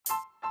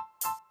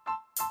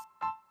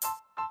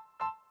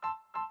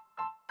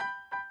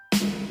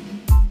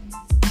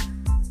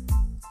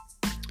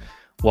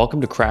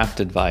Welcome to Craft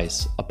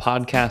Advice, a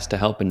podcast to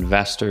help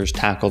investors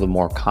tackle the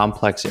more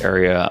complex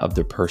area of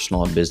their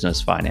personal and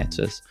business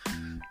finances.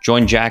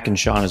 Join Jack and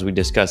Sean as we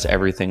discuss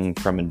everything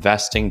from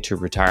investing to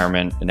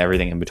retirement and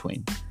everything in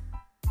between.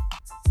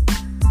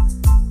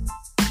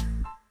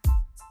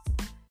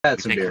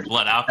 Had some beer.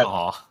 Blood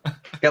alcohol. Got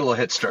a little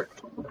head start.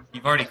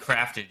 You've already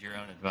crafted your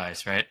own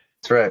advice, right?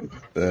 That's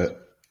right.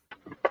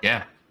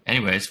 Yeah.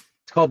 Anyways.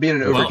 It's called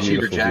being an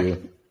overachiever, Jack.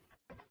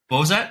 What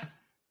was that?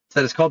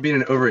 Said it's called being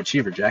an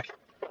overachiever, Jack.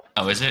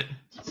 Oh, is it?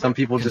 Some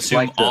people Consume just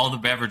like all the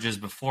beverages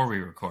before we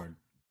record.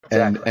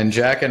 And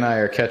Jack and I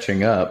are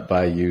catching up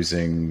by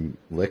using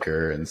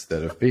liquor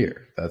instead of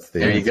beer. That's the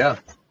There answer. you go.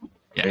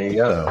 Yeah. There you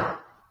go. So,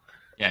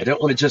 Yeah. I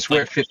don't want to just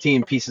wear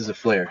 15 pieces of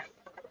Flair.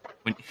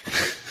 When...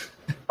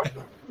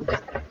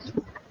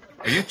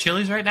 Are you at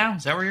Chili's right now?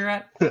 Is that where you're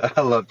at?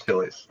 I love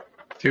Chili's.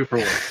 2 for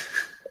 1.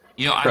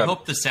 You know, I Prep.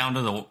 hope the sound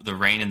of the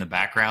rain in the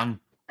background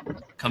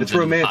comes It's into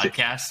romantic.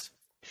 the podcast.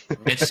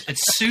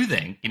 It's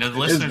soothing. You know, the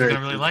It is listeners are very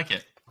going to really like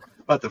it.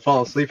 About to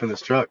fall asleep in this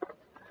truck.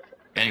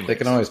 Anyways, they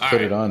can always all put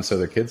right, it on so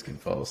their kids can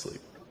fall asleep.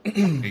 There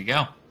you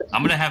go.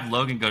 I'm going to have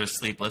Logan go to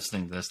sleep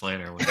listening to this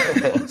later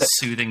with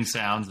soothing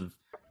sounds of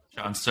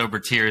Sean's sober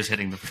tears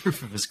hitting the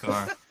roof of his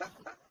car.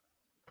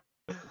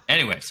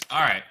 Anyways,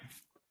 all right.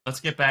 Let's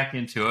get back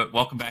into it.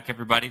 Welcome back,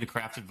 everybody, to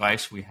Craft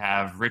Advice. We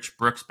have Rich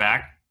Brooks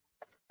back.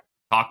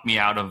 Talk me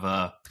out of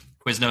a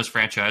Quiznos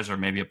franchise, or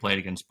maybe a Play It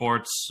Again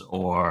Sports,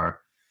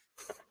 or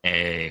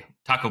a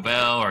Taco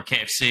Bell, or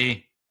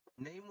KFC.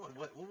 Name one.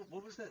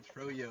 What was that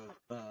Froyo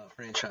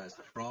franchise?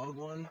 The frog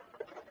one?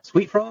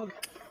 Sweet Frog?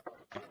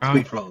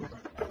 Sweet Frog.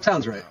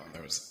 Sounds right.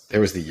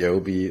 There was the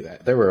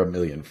Yobi. There were a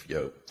million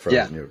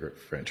frozen yogurt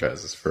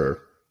franchises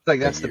for. Like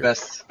that's the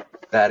best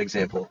bad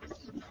example.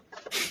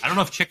 I don't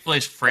know if Chick-fil-A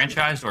is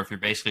franchised or if you're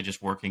basically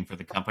just working for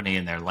the company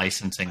and they're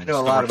licensing. I know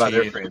a lot about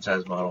their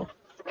franchise model.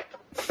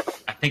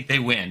 I think they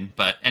win,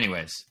 but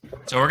anyways.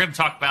 So we're going to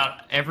talk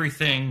about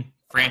everything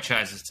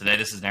franchises today.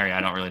 This is an area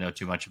I don't really know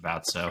too much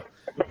about, so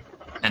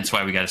hence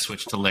why we got to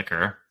switch to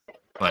liquor.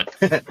 But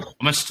I'm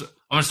going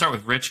to start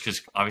with Rich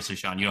because obviously,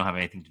 Sean, you don't have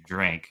anything to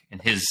drink,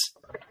 and his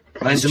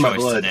Mine's in my choice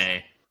blood.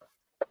 today.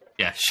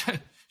 Yeah,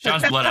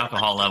 Sean's blood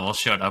alcohol level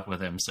showed up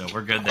with him, so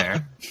we're good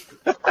there.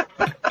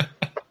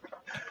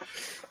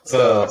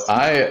 So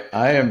I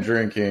am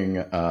drinking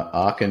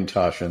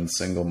Auchentoshan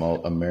Single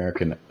Malt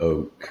American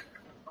Oak,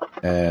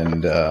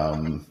 and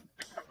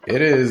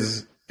it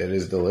is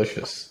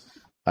delicious.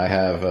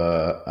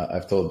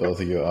 I've told both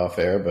of you off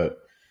air, but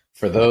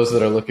for those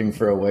that are looking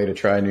for a way to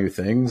try new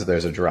things,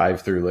 there's a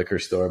drive-through liquor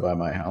store by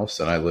my house,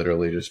 and I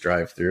literally just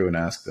drive through and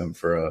ask them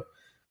for a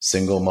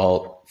single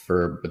malt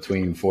for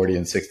between $40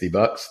 and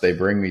 $60. They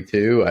bring me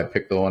 2. I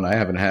pick the one I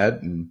haven't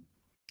had, and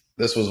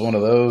this was one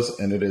of those,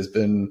 and it has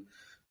been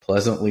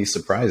pleasantly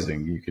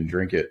surprising. You can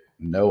drink it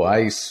no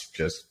ice,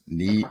 just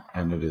neat,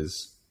 and it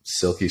is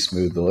silky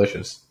smooth,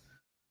 delicious.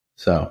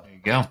 So There you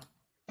go.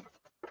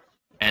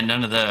 And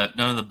none of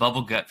the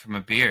bubble gut from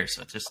a beer,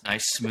 so it's just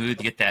nice, smooth.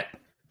 You get that.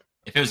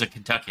 If it was a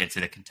Kentucky, I'd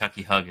say the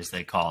Kentucky hug, as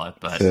they call it.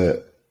 But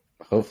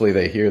hopefully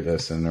they hear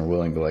this and are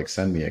willing to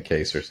send me a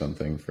case or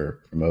something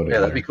for promoting.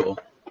 Yeah, that'd be cool.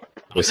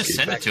 I'll just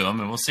send it to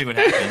them, and we'll see what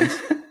happens.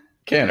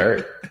 Can't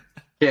hurt.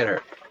 Can't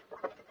hurt.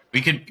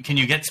 Can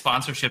you get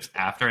sponsorships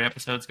after an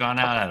episode's gone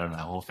out? I don't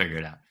know. We'll figure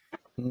it out.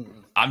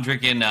 I'm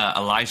drinking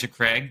Elijah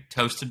Craig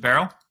Toasted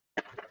Barrel.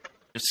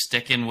 Just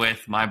sticking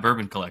with my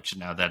bourbon collection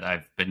now that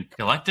I've been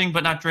collecting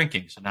but not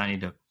drinking. So now I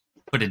need to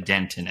put a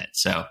dent in it.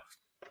 So,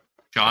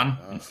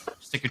 John,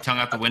 stick your tongue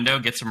out the window,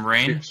 get some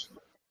rain.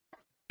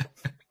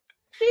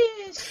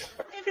 Cheers,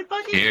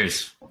 everybody.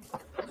 Cheers.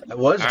 I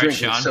was All right,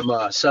 drinking Sean.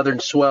 some Southern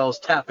Swells.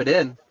 Tap it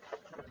in.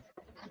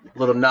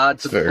 Little nod to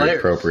It's the very players.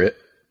 appropriate.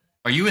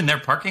 Are you in their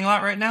parking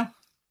lot right now?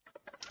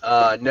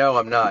 No,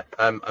 I'm not.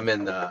 I'm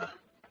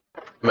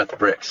at the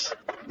Bricks.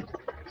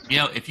 You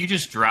know, if you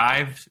just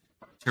drive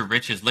to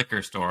Rich's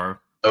liquor store,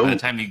 Oh. by the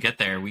time you get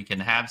there, we can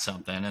have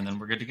something, and then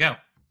we're good to go.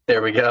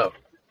 There we go.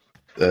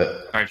 All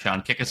right,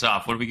 Sean, kick us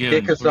off. What are we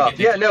doing? Kick us off.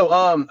 Yeah, no.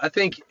 I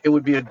think it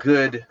would be a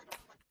good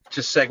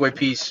just segue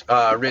piece.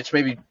 Rich,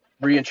 maybe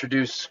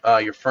reintroduce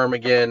your firm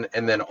again,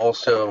 and then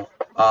also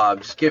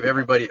just give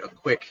everybody a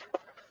quick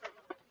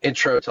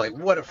intro to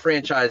what a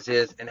franchise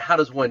is and how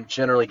does one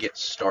generally get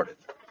started.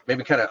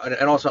 Maybe kind of,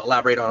 and also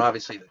elaborate on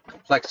obviously the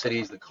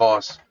complexities, the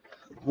costs,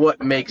 what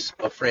makes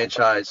a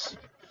franchise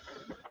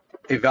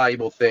a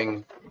valuable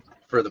thing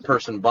for the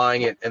person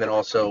buying it, and then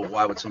also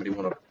why would somebody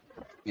want to,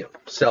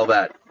 sell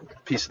that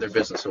piece of their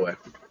business away.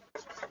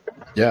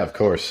 Yeah, of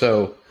course.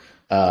 So,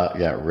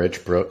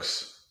 Rich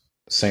Brooks,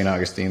 St.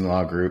 Augustine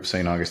Law Group,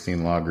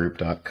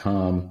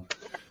 staugustinelawgroup.com.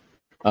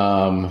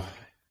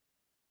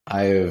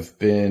 I have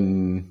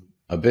been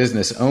a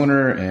business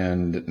owner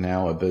and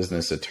now a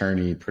business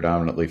attorney,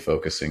 predominantly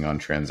focusing on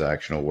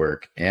transactional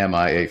work. Am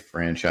I a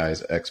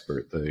franchise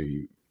expert?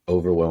 The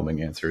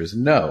overwhelming answer is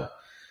no.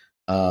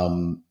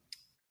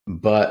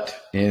 But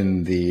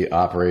in the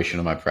operation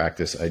of my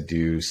practice, I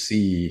do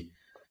see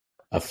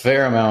a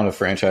fair amount of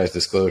franchise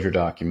disclosure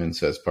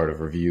documents as part of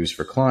reviews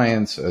for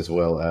clients, as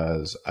well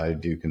as I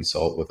do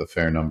consult with a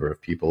fair number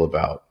of people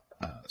about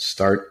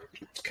start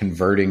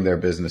converting their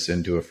business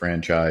into a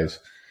franchise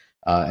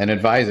and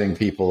advising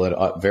people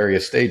at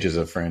various stages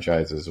of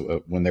franchises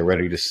when they're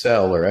ready to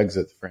sell or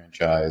exit the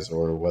franchise,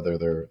 or whether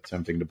they're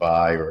attempting to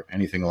buy or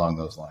anything along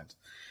those lines.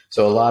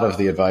 So a lot of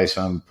the advice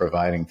I'm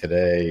providing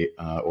today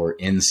or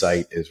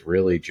insight is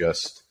really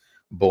just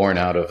born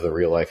out of the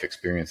real life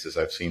experiences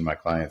I've seen my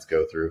clients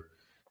go through.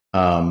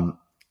 And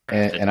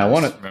I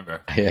want to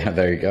remember. Yeah,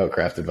 there you go.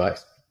 Craft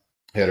advice.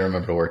 I got to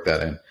remember to work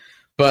that in.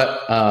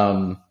 But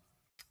I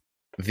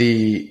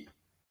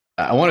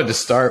wanted to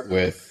start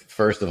with,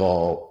 first of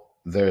all,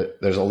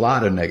 there's a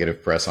lot of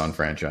negative press on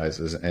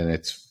franchises, and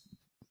it's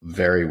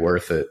very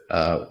worth it.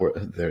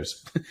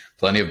 There's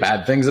plenty of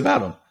bad things about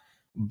them,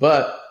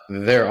 but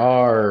there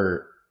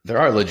are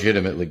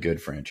legitimately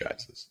good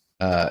franchises.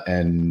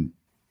 And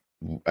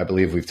I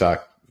believe we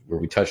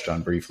touched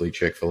on briefly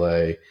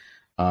Chick-fil-A.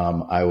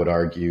 I would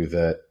argue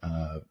that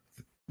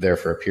there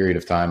for a period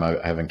of time,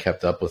 I haven't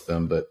kept up with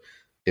them, but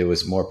it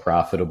was more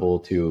profitable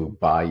to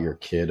buy your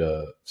kid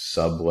a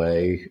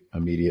Subway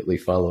immediately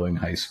following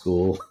high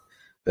school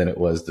than it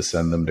was to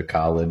send them to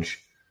college.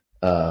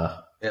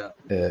 But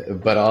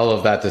all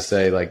of that to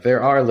say, like,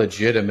 there are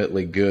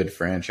legitimately good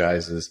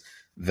franchises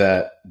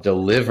that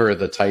deliver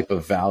the type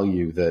of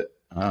value that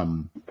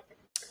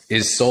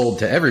is sold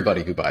to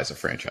everybody who buys a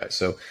franchise.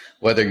 So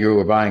whether you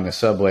were buying a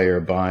Subway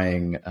or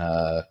buying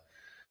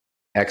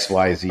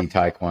XYZ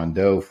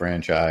Taekwondo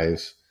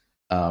franchise,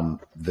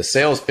 the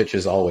sales pitch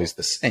is always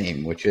the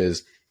same, which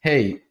is,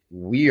 hey,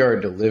 we are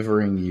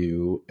delivering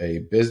you a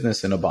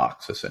business in a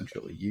box,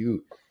 essentially.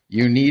 You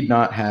need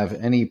not have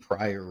any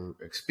prior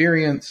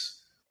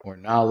experience or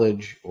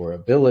knowledge or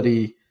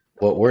ability.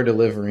 What we're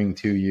delivering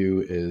to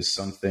you is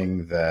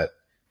something that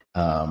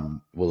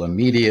will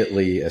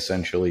immediately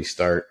essentially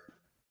start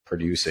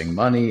producing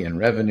money and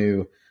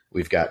revenue.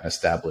 We've got an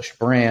established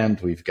brand.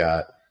 We've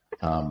got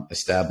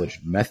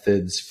established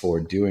methods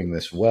for doing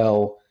this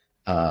well.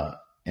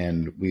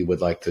 And we would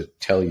like to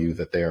tell you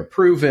that they are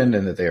proven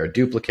and that they are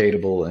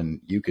duplicatable,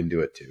 and you can do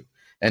it too.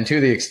 And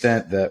to the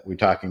extent that we're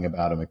talking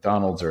about a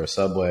McDonald's or a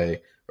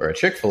Subway or a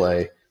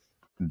Chick-fil-A,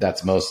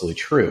 that's mostly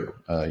true.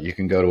 You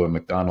can go to a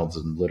McDonald's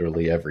in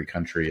literally every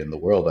country in the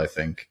world, I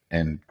think,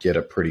 and get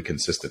a pretty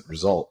consistent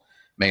result.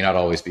 May not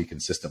always be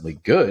consistently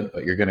good,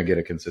 but you're going to get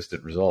a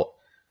consistent result.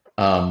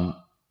 But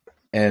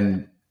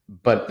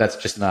that's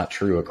just not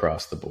true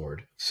across the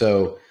board.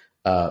 So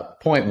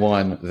point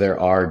one, there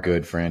are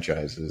good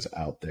franchises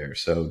out there,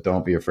 so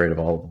don't be afraid of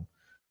all of them.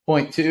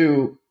 Point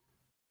two,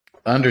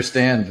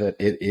 understand that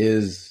it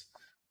is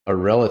a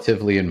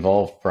relatively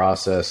involved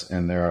process,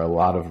 and there are a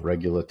lot of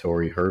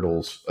regulatory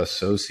hurdles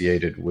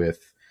associated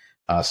with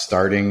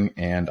starting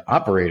and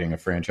operating a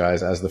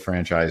franchise as the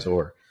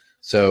franchisor.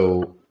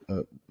 So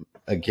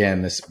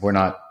again, we're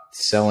not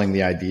selling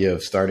the idea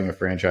of starting a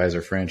franchise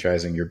or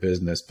franchising your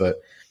business,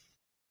 but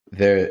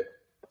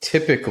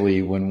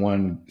typically when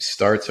one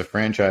starts a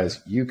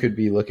franchise, you could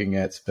be looking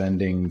at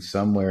spending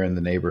somewhere in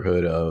the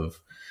neighborhood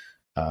of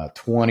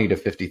 $20,000 to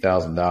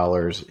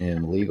 $50,000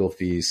 in legal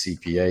fees,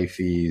 CPA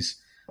fees,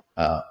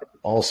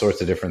 all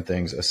sorts of different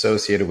things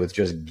associated with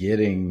just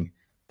getting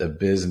the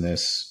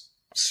business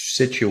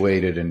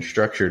situated and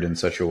structured in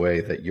such a way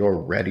that you're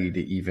ready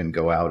to even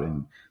go out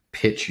and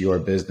pitch your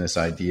business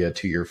idea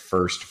to your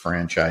first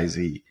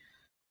franchisee.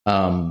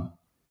 And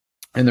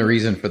the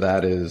reason for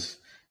that is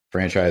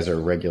franchises are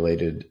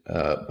regulated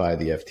by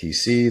the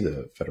FTC,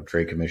 the Federal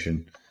Trade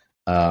Commission,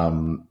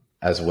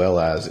 as well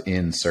as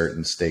in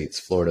certain states.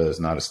 Florida is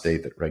not a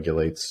state that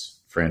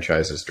regulates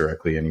franchises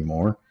directly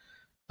anymore,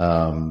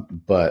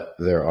 but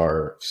there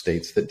are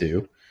states that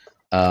do.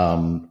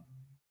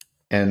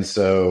 And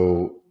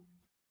so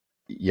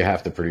you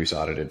have to produce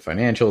audited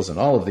financials and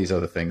all of these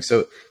other things.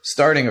 So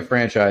starting a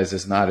franchise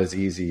is not as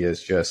easy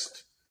as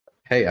just,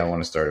 hey, I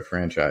want to start a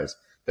franchise.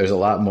 There's a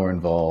lot more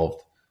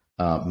involved.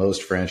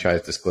 Most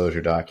franchise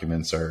disclosure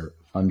documents are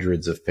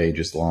hundreds of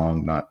pages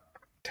long, not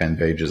 10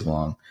 pages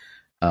long.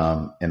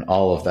 And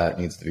all of that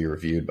needs to be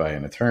reviewed by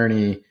an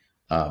attorney,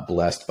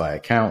 blessed by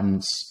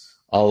accountants,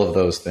 all of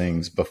those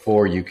things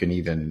before you can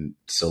even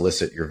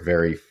solicit your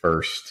very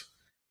first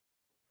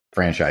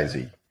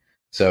franchisee.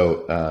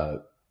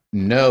 So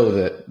know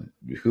that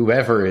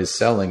whoever is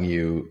selling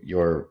you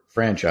your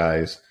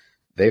franchise,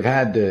 they've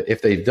had to,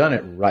 if they've done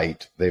it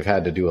right, they've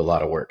had to do a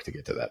lot of work to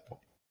get to that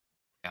point.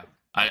 Yeah,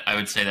 I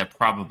would say that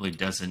probably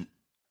doesn't.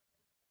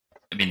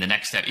 I mean, the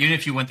next step, even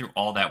if you went through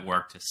all that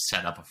work to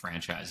set up a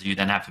franchise, you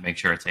then have to make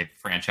sure it's a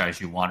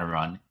franchise you want to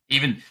run.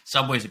 Even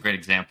Subway is a great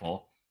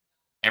example.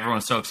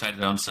 Everyone's so excited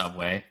to own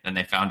Subway. Then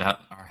they found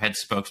out our head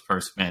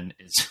spokesperson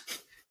is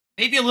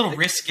maybe a little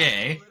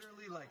risque.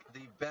 Literally like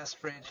the best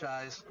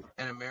franchise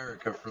in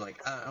America for like,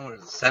 I don't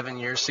know, 7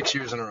 years, 6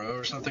 years in a row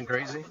or something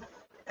crazy.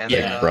 And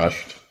yeah. then,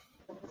 Crushed.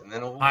 And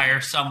then hire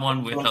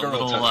someone with a little,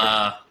 little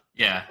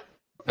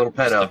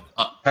pedo.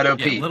 Pedo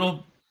Pete.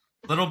 Little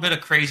little bit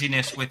of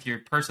craziness with your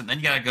person. Then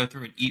you got to go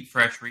through and eat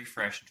fresh,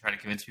 refresh, and try to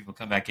convince people to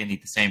come back in and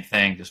eat the same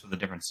thing just with a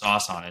different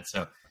sauce on it.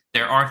 So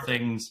there are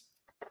things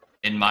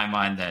in my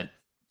mind that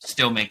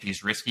still make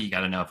these risky. You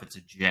got to know if it's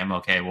a gym.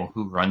 Okay, well,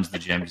 who runs the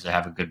gym? Does it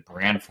have a good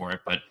brand for it?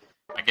 But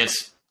I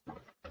guess,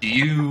 do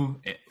you,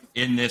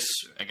 in this,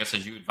 I guess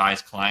as you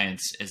advise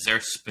clients, is there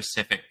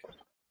specific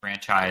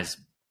franchise,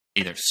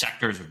 either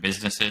sectors or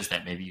businesses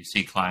that maybe you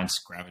see clients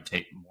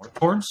gravitate more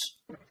towards?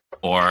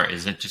 Or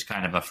is it just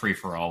kind of a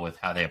free-for-all with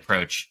how they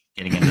approach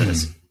getting into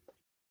this?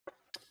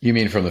 You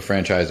mean from the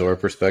franchisor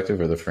perspective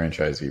or the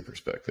franchisee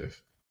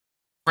perspective?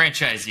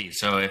 Franchisee.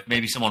 So if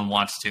maybe someone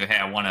wants to, hey,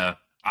 I want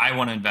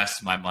to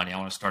invest my money. I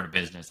want to start a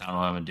business. I don't know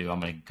what I'm going to do. I'm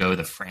going to go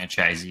the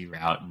franchisee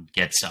route and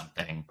get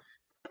something.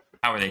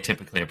 How are they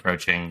typically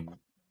approaching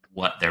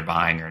what they're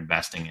buying or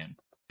investing in?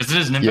 Because it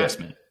is an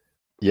investment.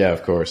 Yeah,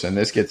 of course. And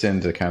this gets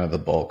into kind of the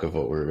bulk of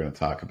what we're going to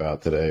talk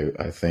about today,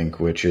 I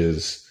think, which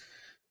is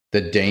the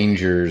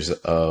dangers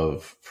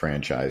of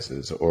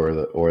franchises or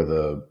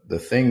the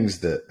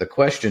things that the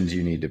questions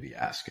you need to be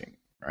asking,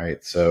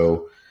 right?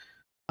 So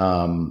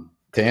to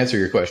answer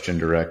your question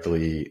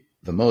directly,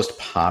 the most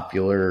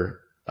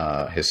popular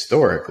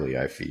historically,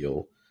 I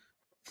feel,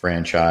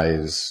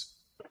 franchise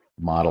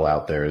model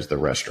out there is the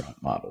restaurant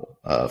model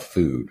of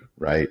food,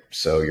 right?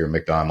 So your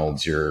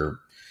McDonald's, your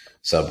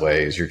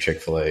Subways, your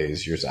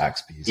Chick-fil-A's, your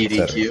Zaxby's,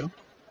 PDQ.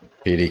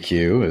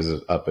 PDQ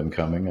is up and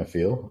coming, I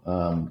feel.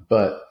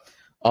 But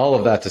all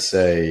of that to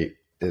say,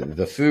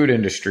 the food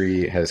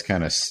industry has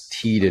kind of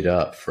teed it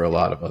up for a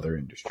lot of other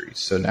industries.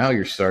 So now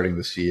you're starting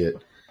to see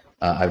it.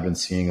 I've been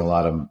seeing a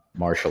lot of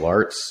martial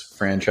arts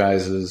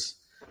franchises.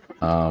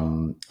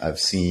 I've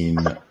seen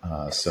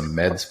some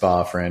med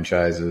spa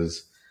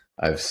franchises.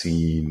 I've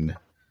seen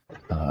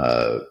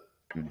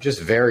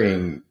just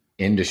varying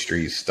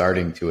industries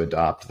starting to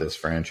adopt this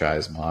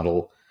franchise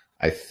model.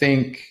 I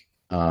think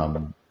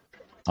on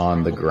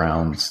the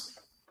grounds,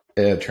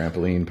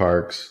 trampoline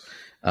parks,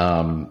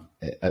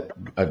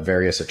 at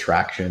various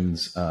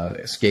attractions,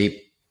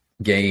 escape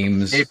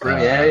games, Escape room.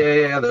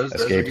 Yeah. Those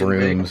escape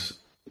rooms.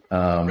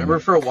 Remember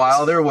for a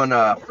while there when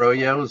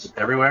Froyo was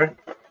everywhere?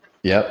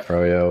 Yep,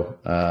 Froyo.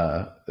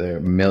 There are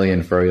a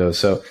million Froyos.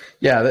 So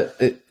yeah,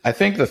 I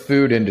think the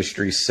food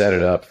industry set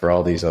it up for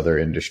all these other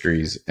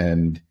industries,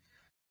 and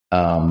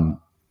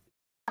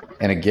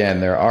again,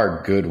 there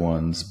are good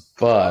ones,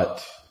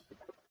 but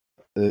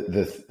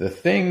the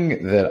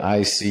thing that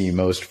I see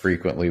most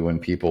frequently when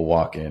people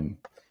walk in,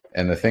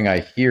 and the thing I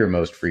hear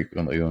most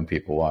frequently when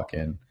people walk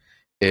in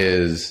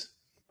is,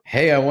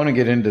 hey, I want to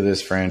get into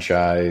this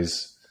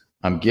franchise.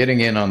 I'm getting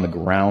in on the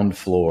ground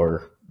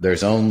floor.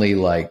 There's only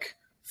like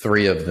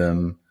 3 of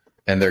them,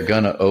 and they're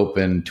going to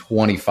open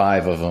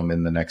 25 of them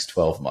in the next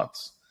 12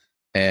 months.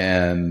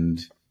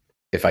 And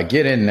if I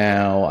get in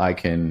now, I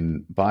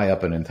can buy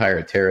up an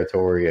entire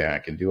territory and I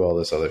can do all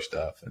this other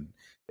stuff, and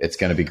it's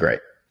going to be great.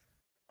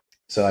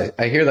 So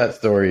I hear that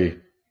story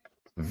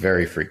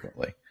very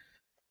frequently.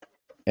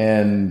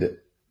 And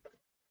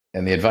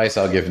the advice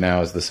I'll give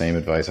now is the same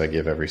advice I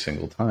give every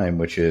single time,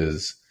 which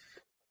is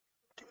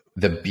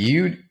the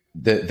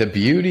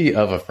beauty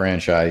of a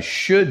franchise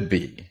should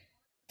be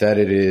that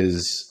it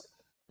is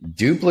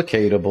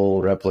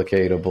duplicatable,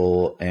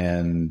 replicatable,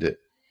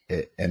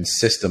 and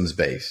systems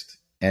based,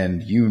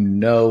 and you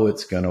know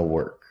it's going to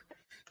work.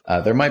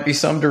 There might be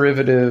some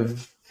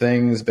derivative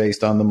things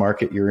based on the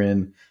market you're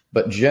in,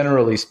 but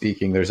generally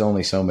speaking, there's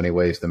only so many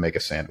ways to make a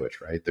sandwich,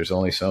 right? There's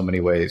only so many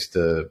ways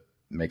to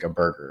make a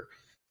burger.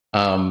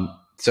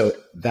 So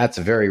that's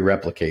very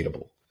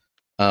replicatable.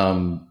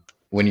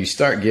 When you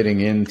start getting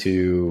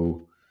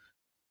into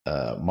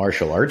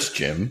martial arts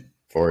gym,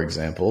 for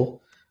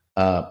example,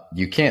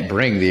 you can't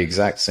bring the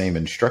exact same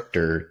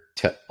instructor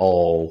to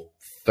all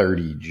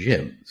 30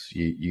 gyms.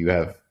 You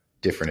have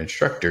different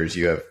instructors.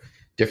 You have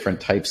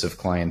different types of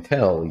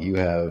clientele. You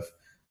have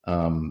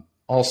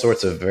all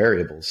sorts of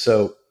variables.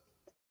 So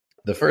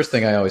the first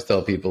thing I always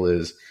tell people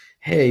is,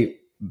 hey,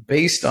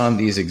 based on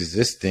these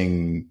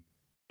existing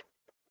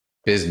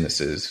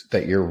businesses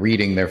that you're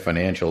reading their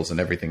financials and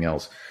everything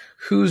else,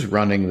 who's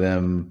running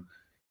them?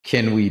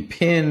 Can we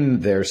pin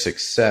their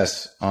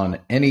success on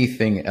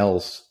anything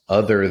else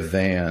other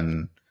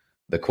than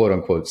the quote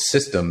unquote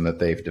system that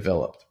they've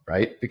developed,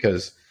 right?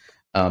 Because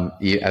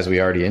as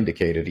we already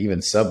indicated,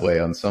 even Subway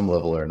on some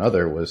level or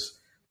another was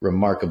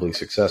remarkably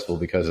successful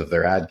because of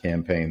their ad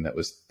campaign that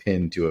was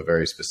pinned to a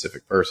very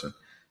specific person.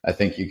 I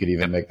think you could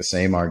even make the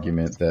same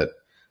argument that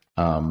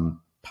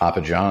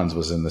Papa John's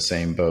was in the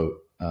same boat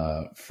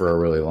for a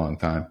really long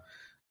time.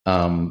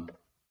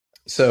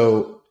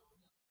 So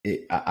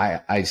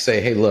I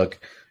say, hey, look,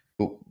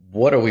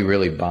 what are we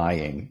really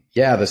buying?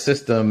 Yeah, the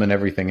system and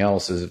everything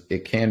else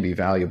it can be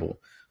valuable,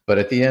 but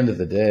at the end of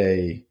the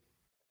day,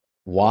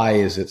 why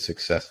is it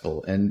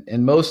successful?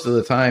 And most of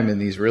the time in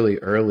these really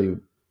early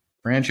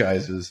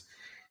franchises,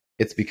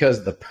 it's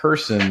because the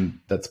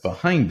person that's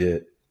behind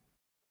it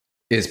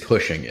is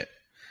pushing it.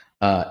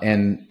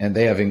 And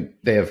they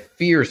have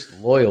fierce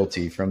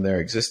loyalty from their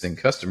existing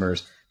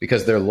customers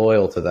because they're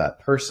loyal to that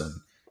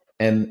person.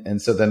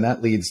 And so then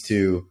that leads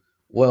to,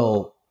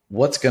 well,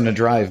 what's going to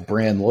drive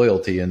brand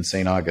loyalty in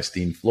St.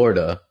 Augustine,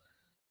 Florida,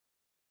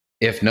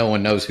 if no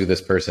one knows who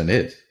this person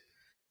is?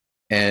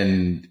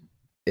 And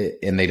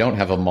they don't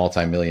have a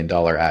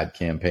multi-million-dollar ad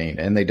campaign,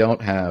 and they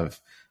don't have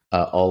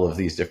all of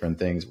these different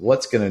things.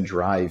 What's going to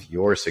drive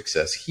your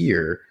success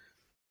here,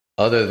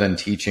 other than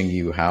teaching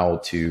you how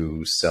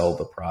to sell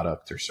the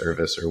product or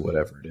service or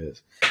whatever it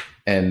is?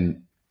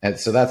 And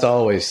so that's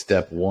always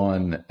step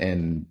one.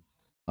 And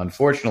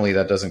unfortunately,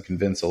 that doesn't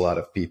convince a lot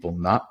of people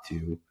not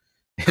to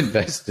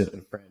invest in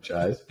a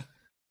franchise.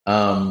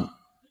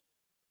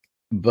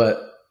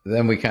 But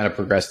then we kind of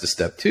progress to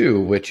step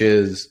two, which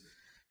is,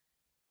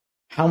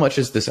 how much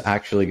is this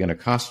actually going to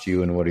cost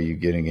you, and what are you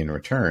getting in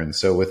return?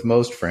 So with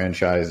most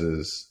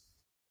franchises,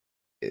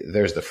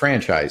 there's the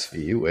franchise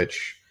fee,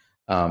 which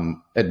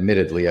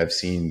admittedly I've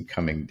seen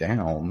coming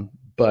down,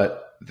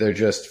 but they're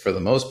just, for the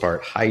most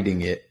part,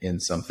 hiding it in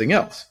something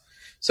else.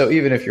 So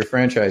even if your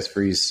franchise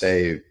fees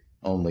say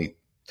only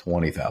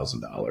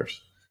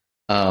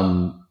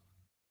 $20,000,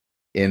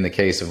 in the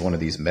case of one of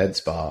these med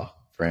spa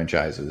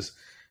franchises,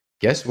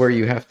 guess where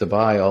you have to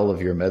buy all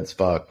of your med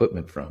spa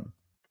equipment from?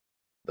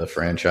 The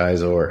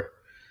franchisor.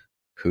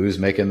 Who's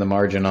making the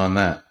margin on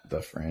that? The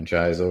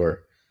franchisor.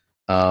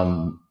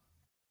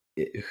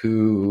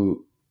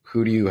 Who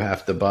do you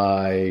have to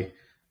buy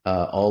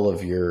all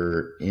of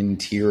your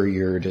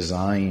interior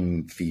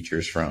design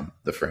features from?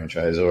 The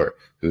franchisor.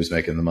 Who's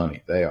making the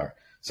money? They are.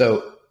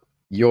 So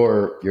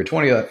your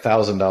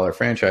 $20,000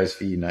 franchise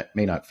fee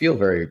may not feel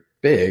very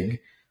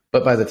big,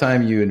 but by the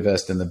time you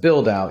invest in the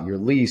build out, your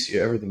lease,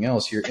 everything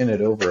else, you're in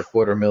it over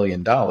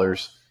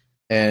 $250,000.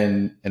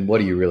 And what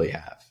do you really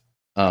have?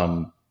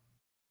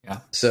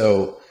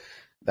 So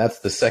that's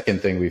the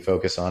second thing we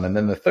focus on. And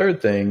then the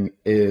third thing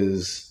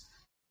is,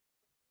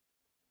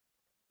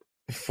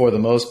 for the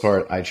most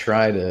part, I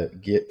try to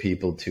get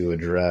people to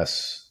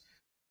address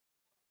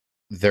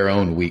their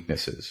own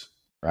weaknesses,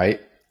 right?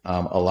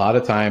 A lot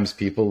of times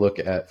people look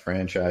at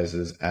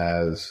franchises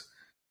as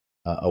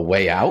a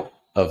way out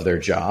of their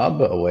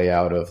job, a way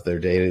out of their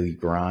daily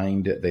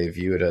grind. They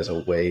view it as a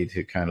way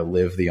to kind of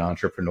live the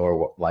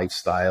entrepreneur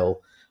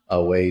lifestyle,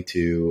 a way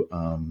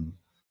to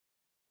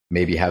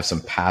maybe have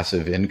some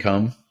passive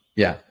income.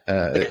 Yeah.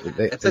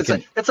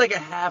 It's like a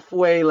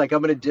halfway, like,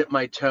 I'm going to dip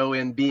my toe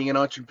in being an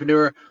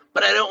entrepreneur,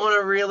 but I don't want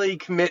to really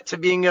commit to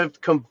being a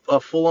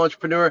full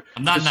entrepreneur.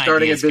 I'm not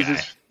starting a business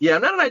guy. Yeah,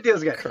 I'm not an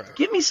ideas guy. Correct.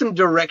 Give me some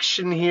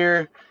direction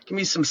here. Give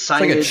me some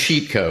signage. It's like a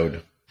cheat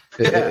code.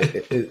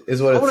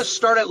 Is what I want to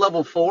start at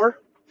level 4.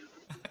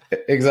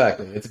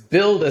 Exactly. It's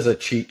billed as a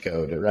cheat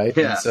code, right?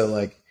 Yeah. And so,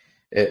 like,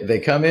 they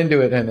come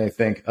into it and they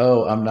think,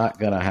 oh, I'm not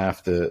going to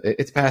have to.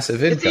 It's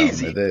passive income.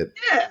 It's easy.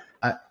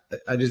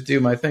 I just do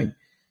my thing.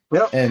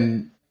 Yep.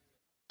 And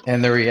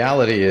the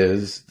reality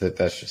is that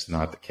that's just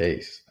not the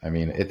case. I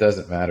mean, it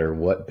doesn't matter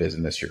what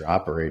business you're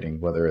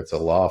operating, whether it's a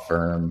law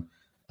firm,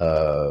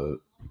 a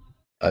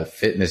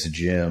fitness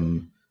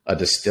gym, a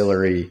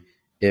distillery.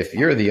 If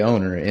you're the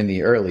owner in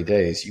the early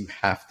days, you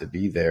have to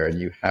be there and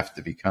you have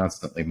to be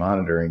constantly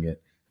monitoring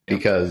it,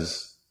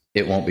 because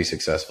it won't be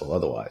successful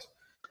otherwise.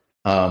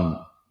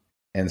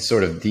 And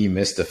sort of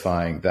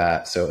demystifying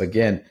that. So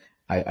again,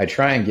 I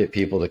try and get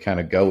people to kind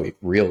of go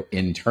real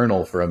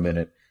internal for a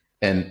minute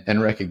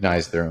and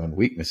recognize their own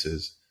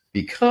weaknesses,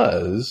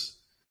 because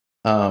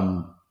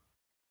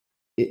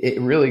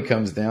it really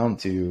comes down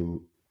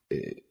to,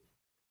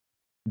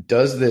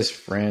 does this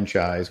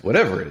franchise,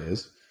 whatever it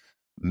is,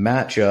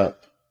 match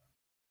up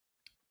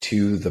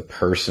to the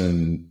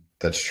person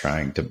that's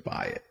trying to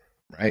buy it,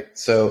 right?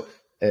 So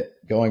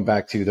going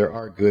back to, there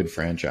are good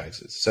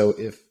franchises. So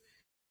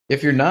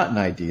if you're not an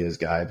ideas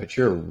guy, but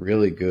you're a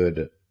really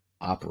good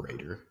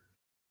operator,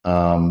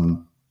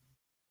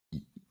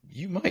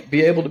 you might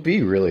be able to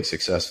be really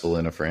successful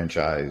in a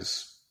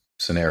franchise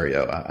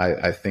scenario.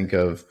 I think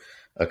of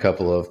a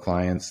couple of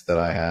clients that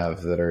I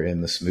have that are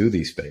in the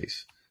smoothie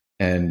space,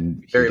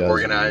 and he does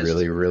organized,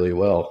 really, really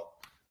well.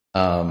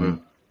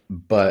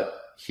 But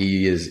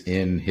he is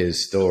in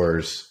his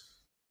stores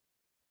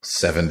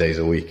 7 days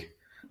a week.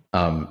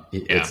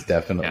 It's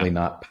definitely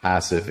not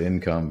passive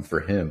income for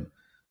him.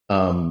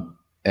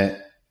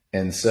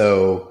 And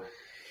so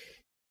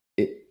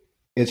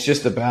it's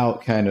just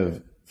about kind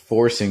of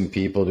forcing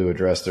people to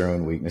address their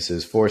own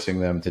weaknesses, forcing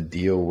them to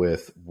deal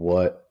with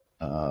what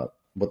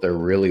they're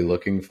really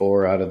looking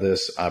for out of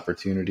this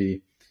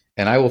opportunity.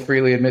 And I will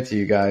freely admit to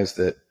you guys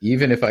that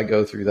even if I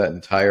go through that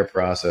entire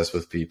process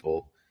with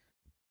people,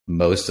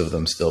 most of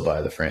them still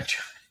buy the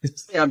franchise.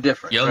 Yeah, I'm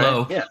different.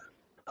 YOLO. Right? Yeah,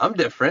 I'm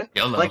different.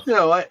 YOLO. Like,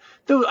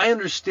 I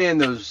understand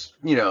those,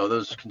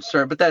 those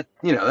concerns, but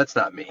that's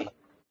not me.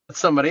 That's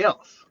somebody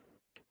else.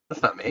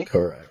 That's not me.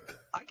 Correct.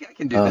 I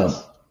can do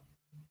this.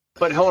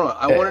 But hold on.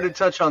 I wanted to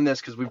touch on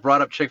this because we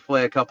brought up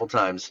Chick-fil-A a couple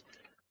times.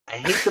 I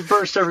hate to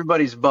burst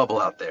everybody's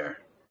bubble out there.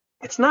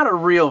 It's not a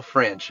real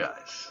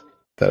franchise.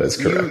 That is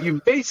correct.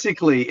 You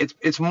basically,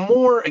 it's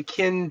more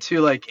akin to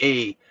like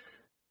a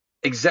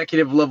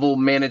executive level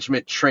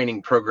management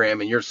training program,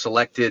 and you're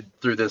selected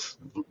through this,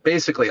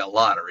 basically a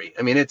lottery.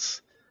 I mean,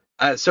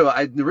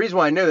 the reason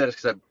why I know that is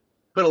because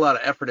put a lot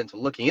of effort into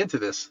looking into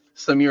this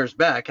some years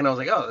back, and I was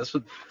like, oh, this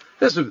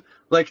would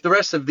like the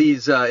rest of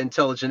these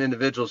intelligent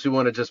individuals who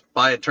want to just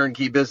buy a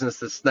turnkey business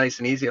that's nice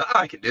and easy.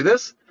 I can do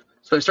this.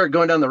 So I started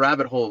going down the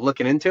rabbit hole of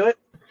looking into it,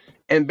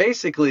 and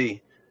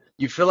basically,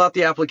 you fill out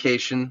the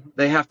application.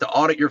 They have to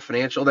audit your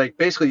financial. They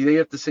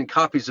have to send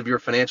copies of your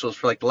financials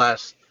for like the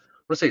last, I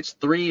want to say it's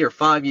 3 or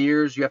 5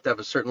 years. You have to have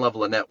a certain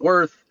level of net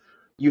worth.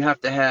 You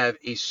have to have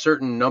a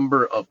certain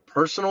number of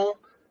personal,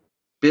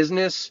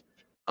 business,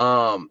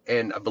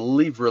 and I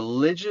believe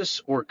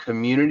religious or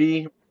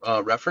community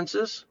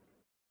references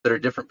that are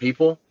different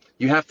people.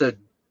 You have to,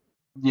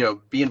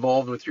 be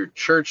involved with your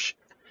church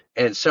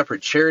and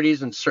separate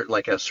charities and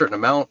a certain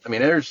amount. I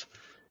mean, there's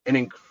an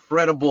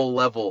incredible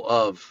level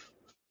of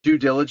due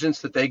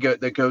diligence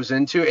that goes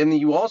into, and then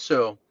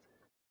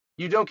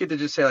you don't get to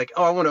just say like,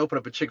 oh, I want to open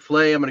up a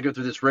Chick-fil-A. I'm going to go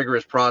through this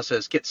rigorous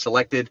process, get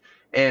selected,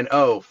 and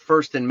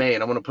first in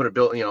Maine, I want to put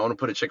I want to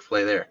put a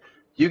Chick-fil-A there.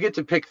 You get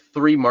to pick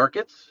 3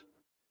 markets,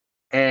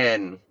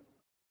 and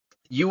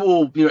you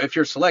will, if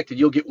you're selected,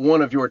 you'll get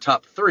one of your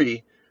top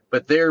 3,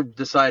 but they're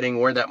deciding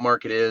where that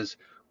market is,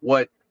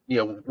 what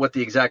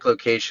the exact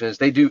location is.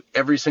 They do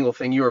every single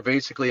thing. You are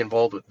basically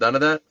involved with none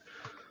of that.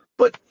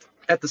 But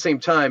at the same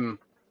time,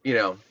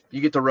 you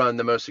get to run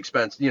the most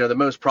expensive, the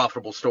most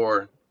profitable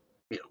store,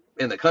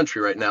 in the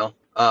country right now.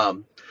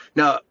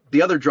 Now,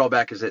 the other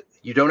drawback is that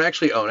you don't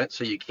actually own it,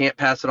 so you can't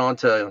pass it on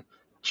to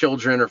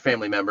children or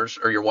family members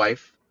or your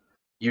wife.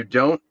 You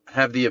don't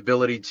have the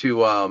ability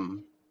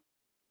to,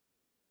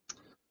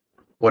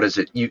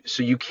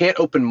 so you can't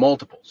open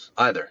multiples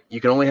either. You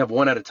can only have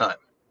one at a time,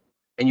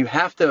 and you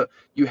have to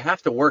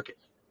work it.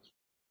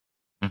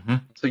 Mm-hmm.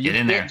 So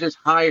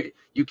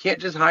you can't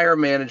just hire a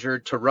manager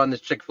to run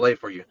this Chick-fil-A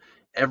for you.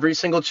 Every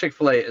single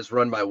Chick-fil-A is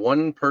run by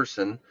one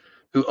person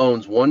who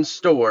owns one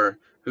store,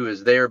 who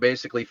is there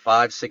basically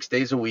 5-6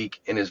 days a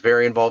week and is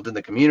very involved in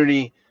the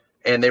community.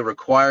 And they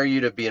require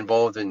you to be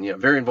involved in,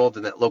 very involved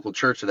in that local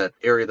church or that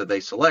area that they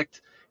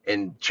select,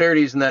 and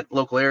charities in that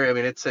local area. I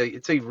mean, it's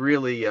a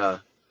really,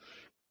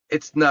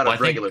 it's not a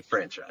regular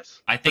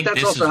franchise. I think but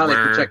that's also how they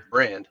protect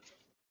brand.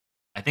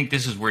 I think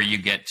this is where you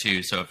get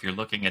to. So if you're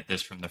looking at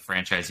this from the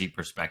franchisee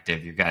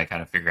perspective, you've got to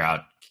kind of figure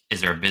out,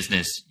 is there a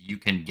business you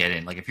can get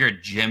in? Like if you're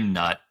a gym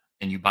nut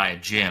and you buy a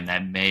gym,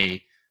 that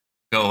may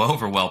go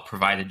over well,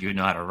 provided you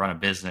know how to run a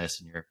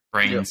business and your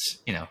brain's,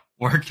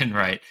 working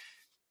right.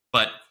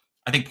 But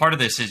I think part of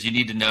this is you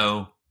need to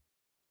know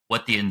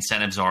what the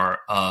incentives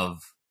are of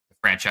the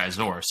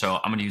franchisor. So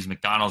I'm going to use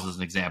McDonald's as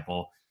an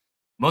example.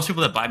 Most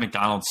people that buy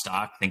McDonald's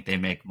stock think they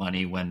make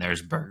money when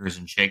there's burgers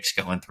and shakes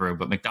going through,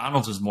 but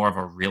McDonald's is more of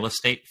a real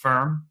estate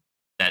firm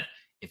that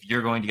if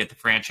you're going to get the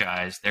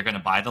franchise, they're going to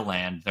buy the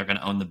land, they're going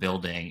to own the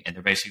building, and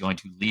they're basically going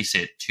to lease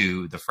it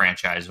to the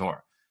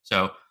franchisor.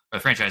 So, or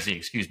the franchisee,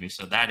 excuse me.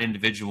 So that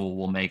individual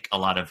will make a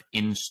lot of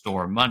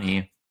in-store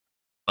money.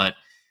 But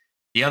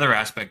the other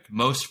aspect,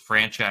 most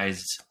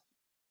franchise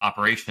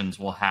operations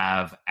will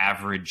have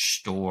average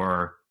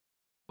store,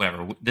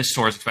 whatever this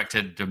store is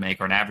expected to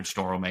make, or an average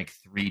store will make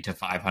 $300,000 to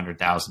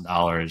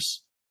 $500,000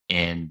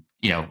 in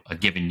a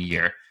given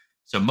year.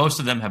 So most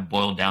of them have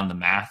boiled down the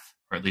math,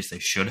 or at least they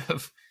should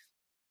have,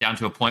 down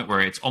to a point where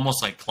it's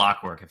almost like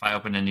clockwork. If I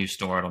open a new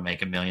store, it'll make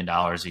 $1 million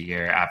a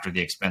year. After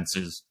the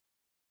expenses,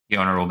 the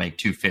owner will make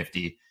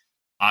 $250,000.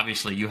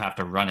 Obviously, you have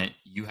to run it,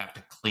 you have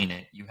to clean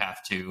it, you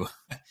have to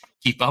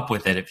keep up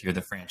with it if you're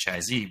the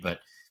franchisee. But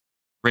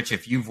Rich,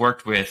 if you've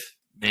worked with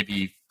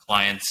maybe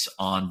clients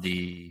on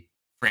the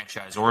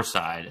franchisor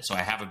side, so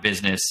I have a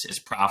business, it's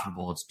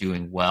profitable, it's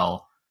doing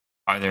well,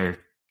 are there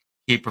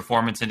key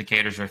performance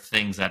indicators or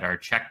things that are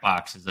check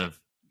boxes of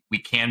we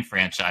can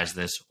franchise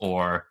this,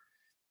 or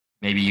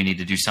maybe you need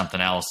to do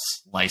something else,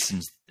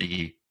 license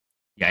the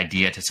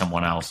idea to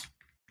someone else?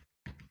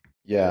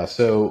 Yeah,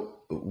 so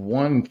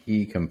one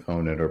key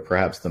component, or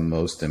perhaps the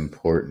most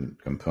important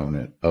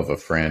component of a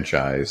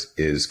franchise,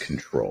 is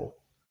control.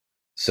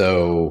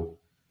 So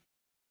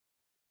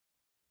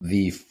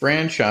the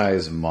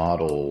franchise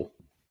model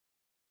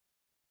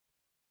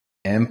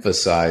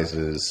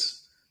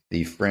emphasizes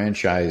the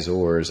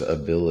franchisor's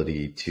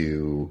ability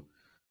to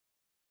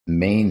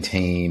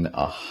maintain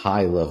a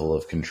high level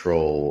of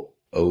control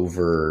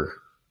over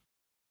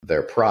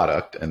their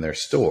product and their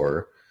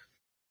store,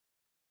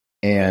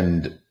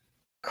 and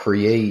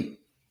create,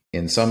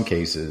 in some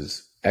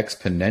cases,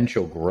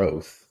 exponential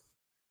growth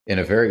in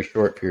a very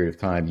short period of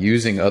time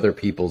using other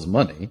people's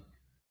money.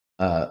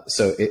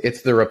 So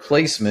it's the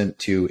replacement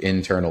to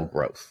internal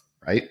growth,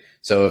 right?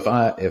 So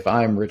if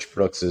I'm Rich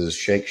Brooks's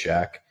Shake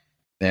Shack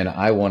and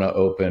I want to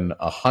open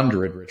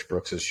 100 Rich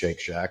Brooks's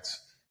Shake Shacks,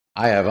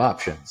 I have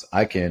options.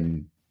 I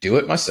can do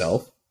it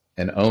myself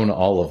and own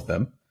all of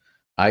them.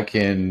 I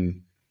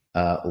can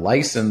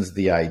license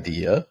the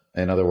idea.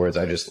 In other words,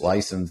 I just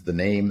license the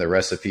name, the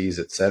recipes,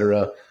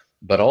 etc.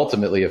 But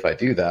ultimately, if I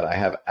do that, I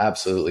have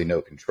absolutely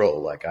no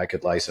control. Like I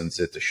could license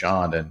it to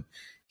Sean and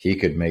he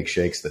could make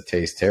shakes that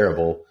taste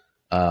terrible.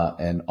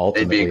 And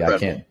ultimately I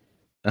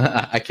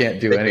can't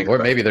do any, or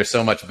maybe they're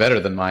so much better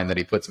than mine that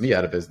he puts me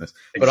out of business.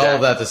 Exactly. But all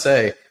of that to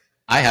say,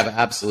 I have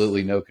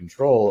absolutely no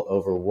control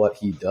over what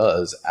he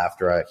does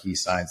after he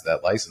signs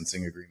that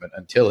licensing agreement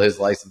until his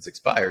license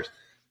expires.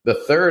 The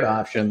third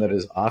option that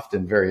is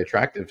often very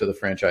attractive to the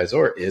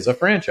franchisor is a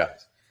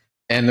franchise.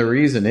 And the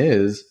reason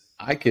is,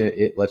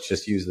 let's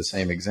just use the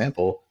same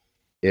example.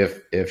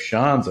 If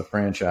Sean's a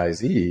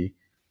franchisee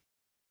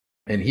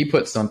and he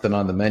puts something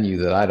on the menu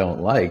that I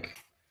don't like,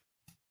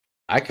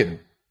 I could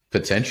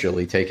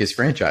potentially take his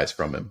franchise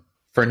from him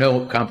for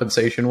no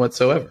compensation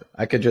whatsoever.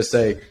 I could just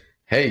say,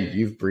 hey,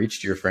 you've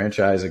breached your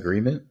franchise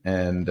agreement,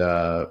 and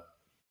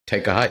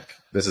take a hike.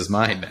 This is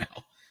mine now.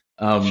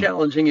 How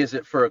challenging is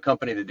it for a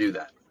company to do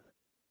that?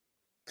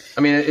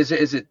 I mean, is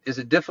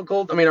it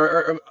difficult? I mean,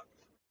 I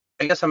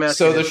guess I'm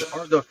asking,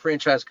 are the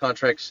franchise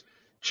contracts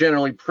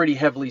generally pretty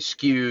heavily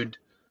skewed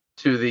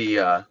to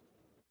the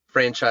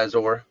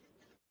franchisor?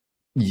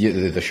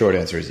 Yeah, the short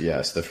answer is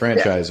yes. The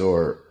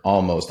franchisor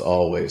almost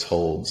always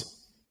holds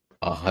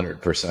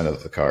 100%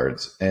 of the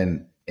cards.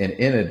 And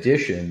in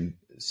addition,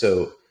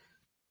 so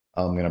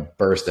I'm going to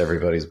burst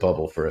everybody's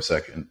bubble for a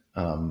second.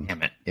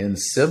 Damn it. In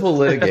civil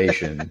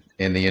litigation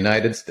in the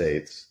United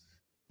States,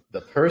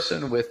 the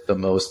person with the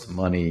most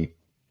money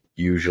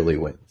usually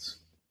wins.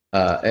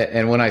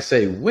 And when I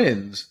say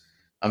wins,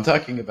 I'm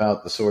talking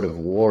about the sort of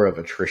war of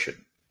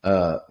attrition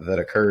that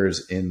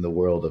occurs in the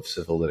world of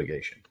civil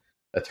litigation.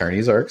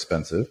 Attorneys are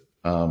expensive.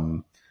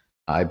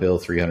 I bill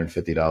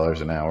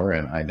 $350 an hour,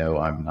 and I know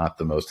I'm not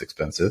the most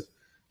expensive.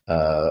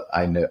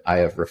 I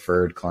have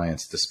referred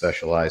clients to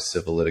specialized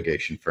civil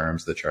litigation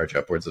firms that charge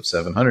upwards of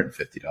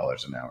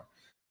 $750 an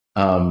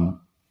hour.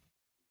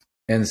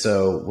 And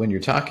so when you're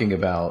talking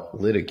about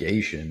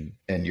litigation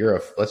and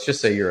let's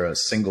just say you're a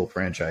single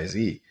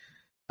franchisee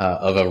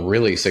of a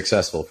really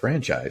successful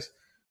franchise,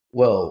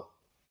 well,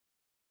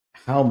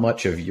 how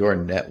much of your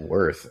net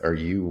worth are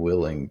you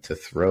willing to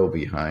throw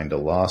behind a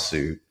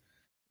lawsuit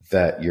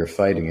that you're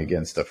fighting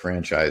against a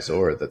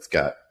franchisor that's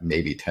got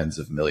maybe tens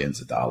of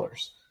millions of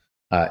dollars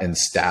and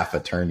staff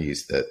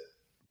attorneys that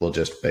will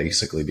just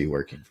basically be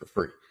working for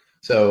free?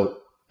 So,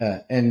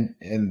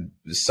 and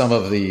some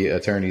of the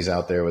attorneys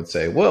out there would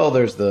say, well,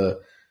 there's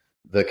the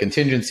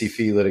contingency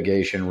fee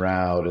litigation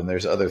route and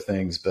there's other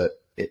things, but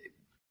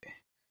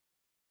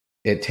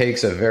it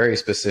takes a very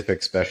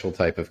specific special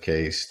type of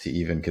case to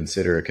even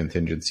consider a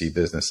contingency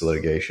business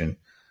litigation.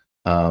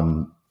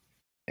 And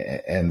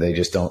they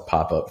just don't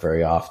pop up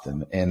very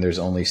often. And there's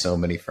only so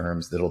many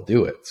firms that'll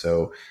do it.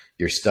 So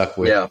you're stuck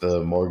with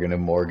the Morgan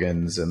and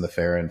Morgans and the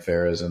Farah and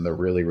Farahs and the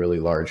really, really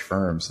large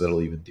firms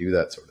that'll even do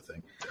that sort of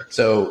thing.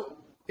 So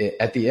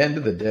at the end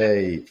of the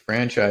day,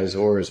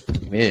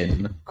 franchisors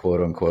win,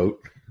 quote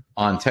unquote,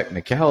 on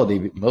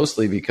technicality,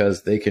 mostly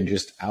because they can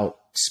just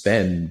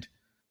outspend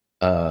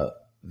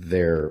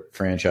their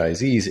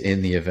franchisees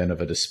in the event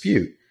of a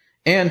dispute.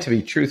 And to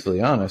be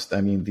truthfully honest,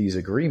 I mean, these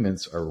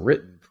agreements are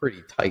written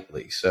pretty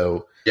tightly.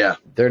 So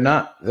they're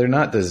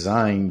not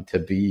designed to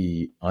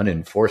be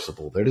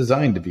unenforceable. They're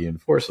designed to be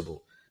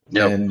enforceable.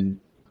 Yep.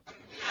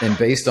 And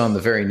based on the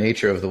very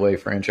nature of the way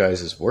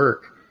franchises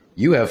work,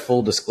 you have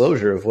full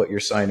disclosure of what you're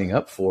signing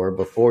up for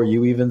before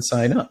you even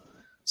sign up.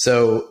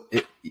 So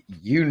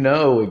you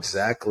know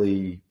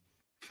exactly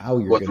how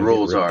you're going to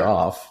get ripped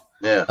off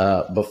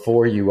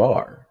before you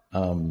are.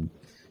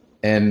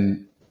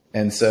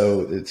 And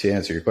so to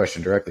answer your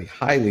question directly,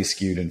 highly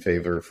skewed in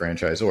favor of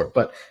franchisor.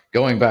 But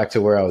going back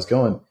to where I was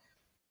going,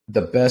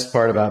 the best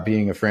part about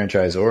being a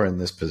franchisor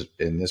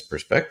in this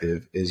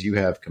perspective is you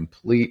have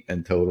complete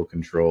and total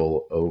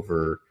control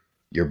over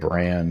your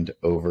brand,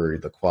 over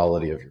the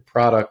quality of your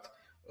product,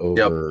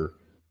 over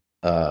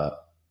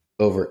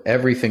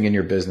everything in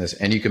your business,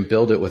 and you can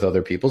build it with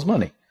other people's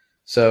money.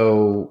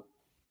 So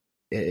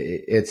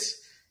it's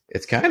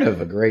kind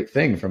of a great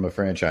thing from a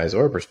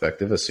franchisor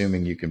perspective,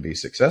 assuming you can be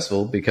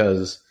successful,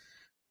 because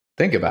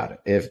think about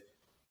it.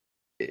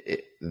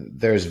 If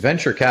there's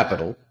venture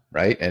capital,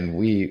 right? And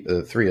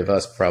the three of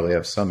us probably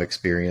have some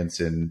experience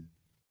in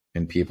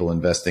people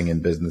investing in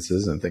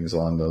businesses and things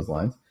along those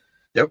lines.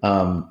 Yep.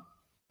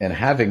 And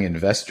having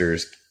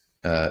investors,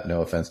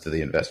 no offense to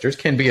the investors,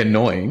 can be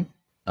annoying.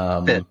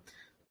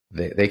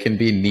 They can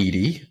be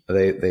needy.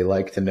 They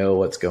like to know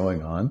what's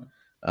going on.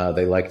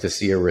 They like to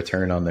see a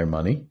return on their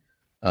money.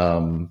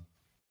 And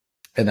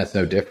that's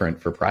no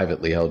different for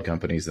privately held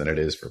companies than it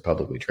is for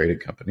publicly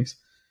traded companies.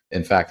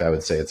 In fact, I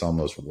would say it's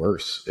almost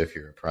worse if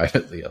you're a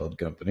privately held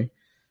company,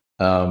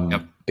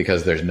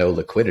 because there's no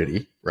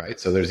liquidity, right?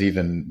 So there's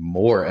even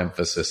more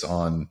emphasis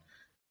on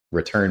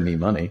return me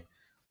money,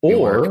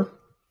 or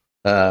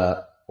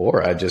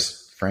I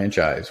just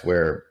franchise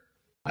where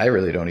I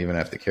really don't even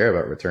have to care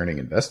about returning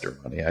investor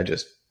money. I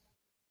just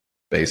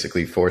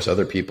basically force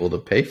other people to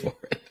pay for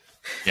it.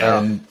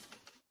 Yeah.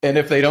 And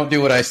if they don't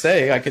do what I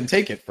say, I can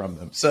take it from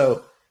them.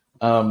 So,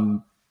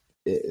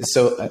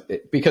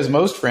 because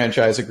most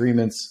franchise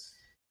agreements,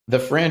 the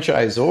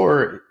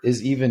franchisor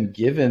is even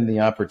given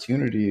the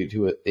opportunity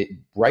to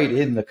write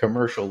in the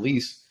commercial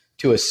lease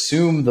to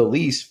assume the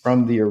lease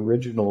from the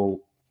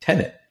original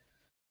tenant.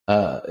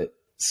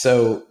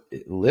 So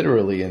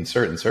literally in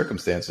certain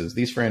circumstances,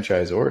 these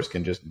franchisors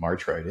can just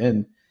march right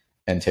in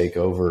and take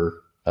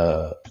over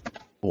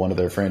one of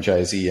their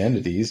franchisee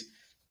entities,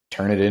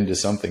 turn it into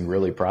something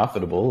really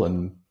profitable,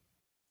 and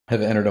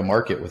have entered a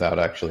market without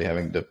actually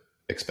having to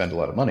expend a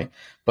lot of money.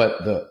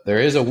 But there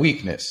is a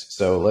weakness.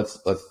 So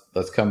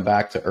let's come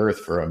back to earth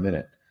for a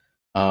minute.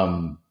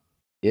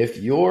 If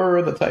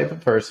you're the type of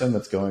person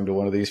that's going to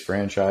one of these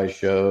franchise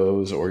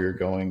shows, or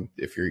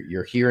if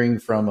you're hearing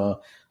from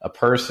a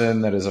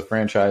person that is a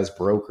franchise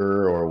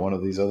broker or one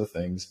of these other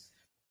things,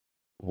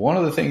 one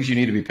of the things you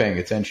need to be paying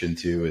attention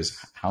to is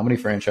how many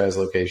franchise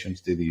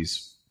locations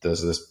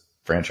does this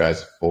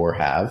franchisor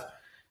have,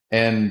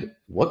 and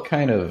what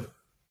kind of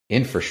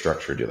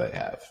infrastructure do they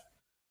have?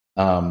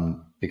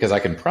 Because I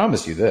can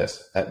promise you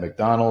this, at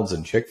McDonald's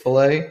and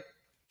Chick-fil-A,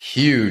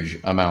 huge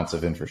amounts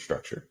of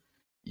infrastructure.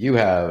 You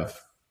have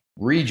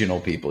regional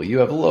people, you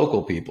have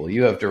local people,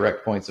 you have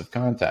direct points of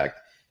contact.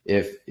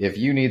 If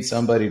you need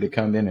somebody to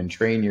come in and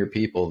train your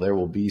people, there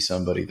will be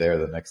somebody there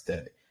the next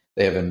day.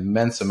 They have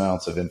immense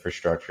amounts of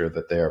infrastructure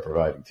that they are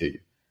providing to you.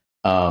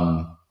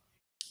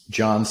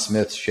 John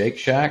Smith's Shake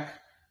Shack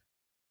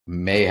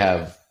may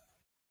have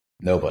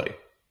nobody.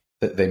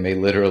 They may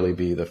literally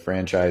be the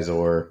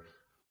franchisor,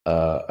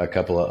 a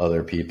couple of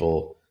other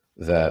people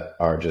that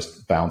are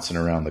just bouncing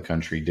around the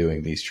country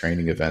doing these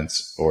training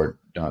events or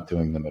not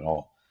doing them at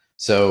all.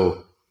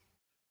 So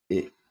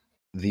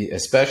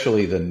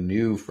especially the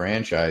new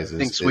franchises.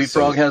 Think Sweet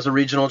Frog has a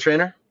regional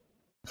trainer?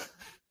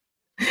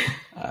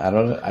 I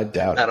don't know. I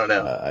doubt it. I don't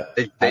know.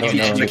 They teach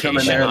you to come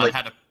in there and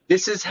how to,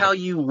 this is how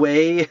you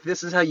weigh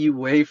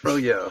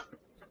froyo.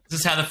 this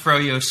is how the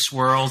froyo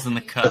swirls in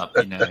the cup.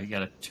 You know, you got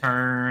to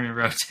turn and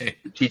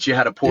rotate. Teach you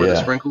how to pour the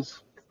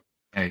sprinkles.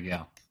 There you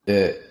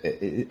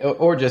go.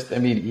 Or just,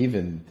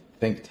 even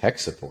think tech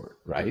support,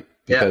 right?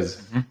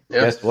 Because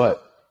guess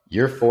what?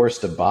 You're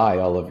forced to buy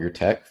all of your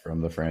tech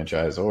from the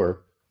franchisor.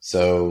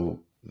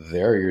 So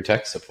they're your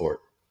tech support.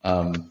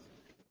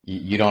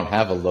 You don't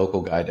have a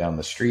local guy down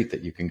the street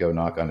that you can go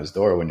knock on his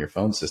door when your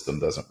phone system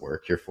doesn't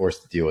work. You're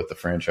forced to deal with the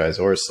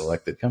franchisor's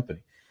selected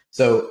company.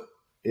 So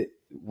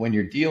when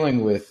you're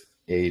dealing with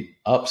a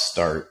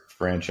upstart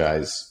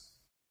franchise,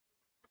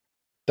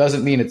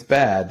 doesn't mean it's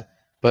bad,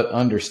 but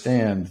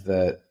understand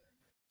that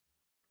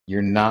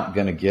you're not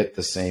going to get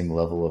the same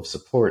level of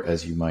support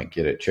as you might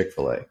get at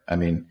Chick-fil-A.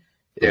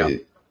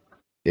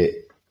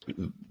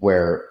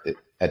 Where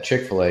at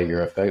Chick-fil-A,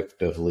 you're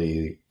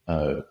effectively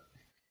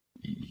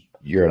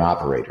you're an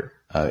operator.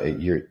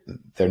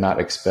 They're not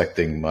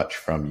expecting much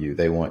from you.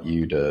 They want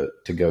you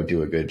to go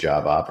do a good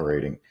job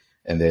operating,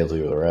 and they'll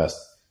do the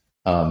rest.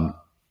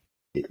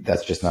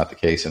 That's just not the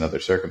case in other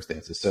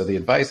circumstances. So the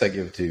advice I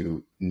give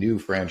to new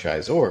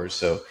franchisors,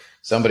 so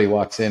somebody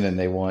walks in and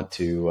they want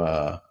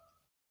to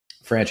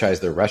franchise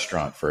their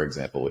restaurant, for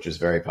example, which is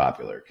very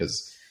popular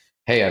because,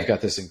 hey, I've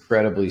got this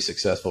incredibly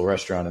successful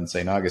restaurant in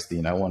St.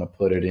 Augustine. I want to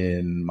put it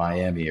in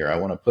Miami, or I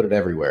want to put it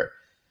everywhere.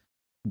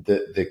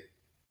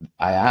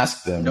 I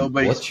asked them,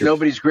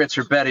 nobody's grits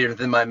are better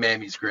than my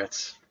Mammy's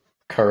grits.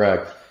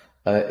 Correct.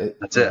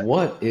 That's it.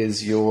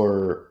 What's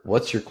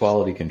your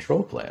quality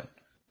control plan?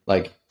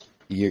 Like,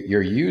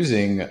 you're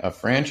using a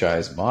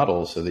franchise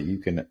model so that you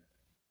can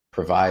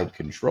provide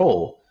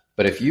control.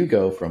 But if you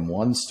go from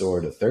 1 store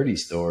to 30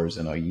 stores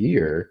in a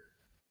year,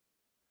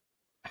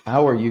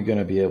 how are you going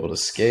to be able to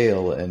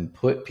scale and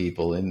put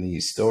people in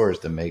these stores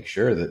to make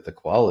sure that the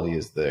quality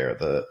is there,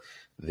 the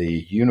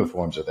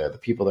uniforms are there, the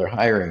people they're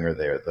hiring are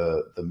there,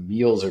 the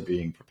meals are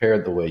being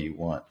prepared the way you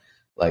want?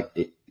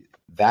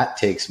 That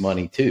takes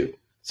money too.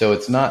 So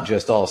it's not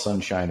just all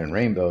sunshine and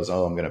rainbows.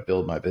 Oh, I'm going to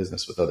build my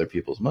business with other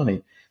people's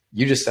money.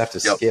 You just have to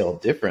scale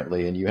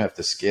differently, and you have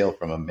to scale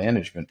from a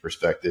management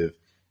perspective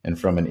and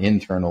from an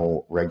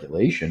internal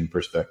regulation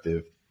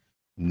perspective,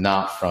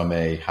 not from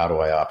a how do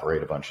I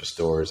operate a bunch of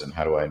stores and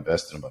how do I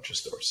invest in a bunch of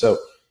stores. So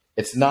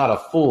it's not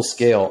a full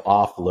scale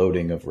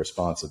offloading of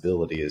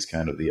responsibility is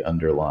kind of the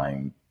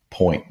underlying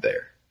point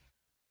there.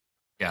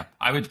 Yeah,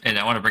 I want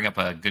to bring up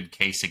a good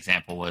case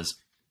example. Was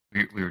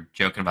we were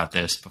joking about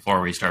this before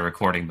we started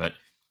recording, but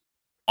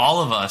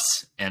all of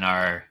us in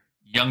our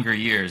younger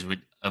years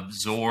would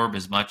absorb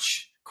as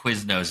much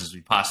Quiznos as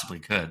we possibly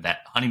could. That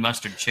honey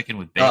mustard chicken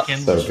with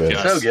bacon was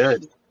so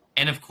good.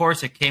 And of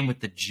course, it came with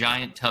the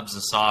giant tubs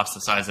of sauce the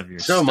size of your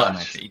so stomach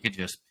much that you could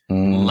just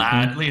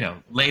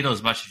ladle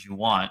as much as you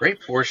want.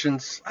 Great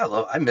portions.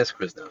 I miss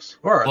Quiznos.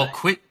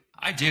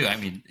 I do.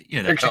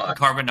 That chicken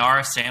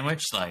carbonara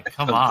sandwich,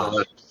 come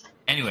on.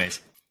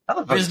 Anyways, I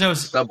love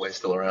Quiznos. Subway's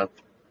still around.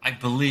 I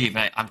believe,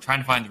 I'm trying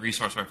to find the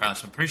resource where I found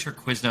this. I'm pretty sure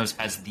Quiznos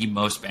has the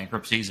most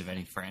bankruptcies of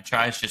any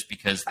franchise just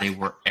because they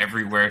were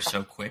everywhere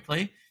so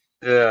quickly.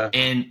 Yeah.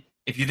 And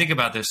if you think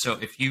about this, so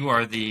if you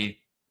are the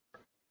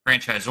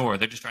franchisor,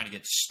 they're just trying to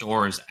get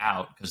stores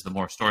out because the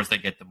more stores they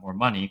get, the more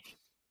money.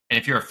 And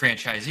if you're a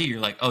franchisee, you're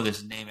like, oh,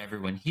 this name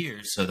everyone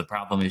hears. So the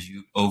problem is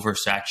you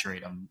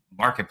oversaturate a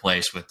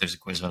marketplace with there's a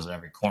Quiznos at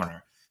every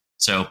corner.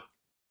 So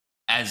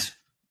as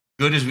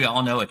good as we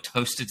all know a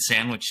toasted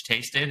sandwich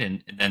tasted,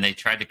 and then they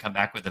tried to come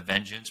back with a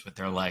vengeance with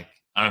their I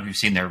don't know if you've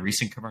seen their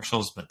recent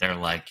commercials, but they're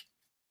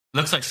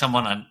looks like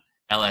someone on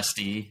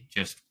LSD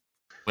just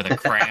with a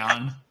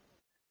crayon.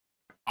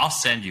 I'll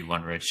send you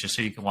one, Rich, just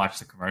so you can watch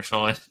the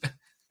commercial. It's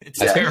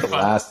I think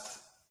terrifying.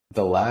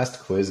 the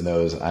last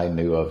Quiznos I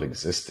knew of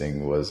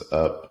existing was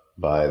up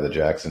by the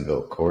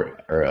Jacksonville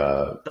court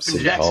or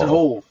City Jackson Hall.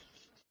 Hole.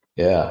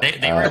 Yeah,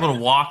 They were able to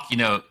walk,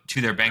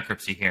 to their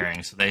bankruptcy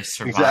hearing, so they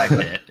survived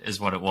Exactly. it, is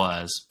what it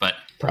was. But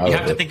Probably. you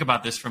have to think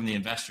about this from the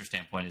investor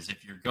standpoint: is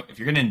if you're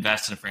going to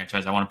invest in a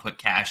franchise, I want to put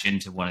cash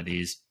into one of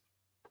these.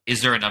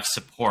 Is there enough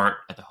support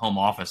at the home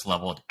office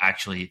level to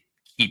actually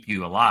keep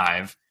you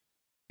alive?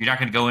 You're not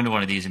going to go into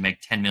one of these and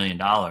make $10 million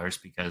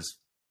because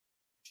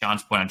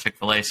Sean's point on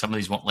Chick-fil-A, some of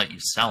these won't let you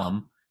sell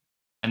them.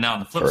 And now on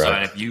the flip Correct.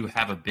 side, if you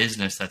have a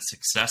business that's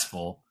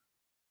successful,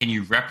 can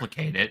you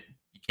replicate it?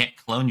 You can't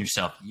clone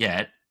yourself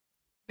yet.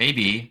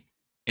 Maybe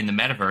in the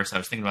metaverse, I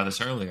was thinking about this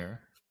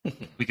earlier,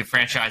 we could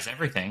franchise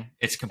everything.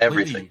 It's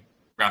completely Everything.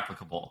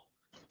 replicable.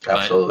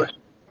 Absolutely.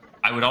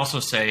 I would also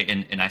say,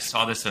 and I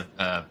saw this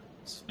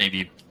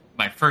maybe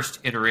my first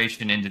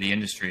iteration into the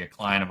industry, a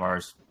client of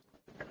ours,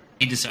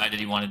 he decided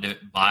he wanted to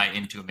buy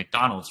into a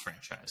McDonald's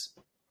franchise.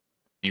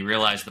 He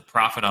realized the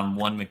profit on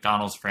one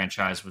McDonald's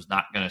franchise was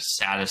not going to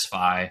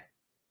satisfy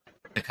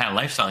the kind of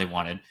lifestyle he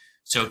wanted.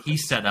 So he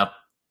set up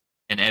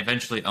and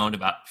eventually owned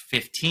about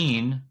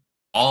 15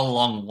 all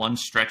along one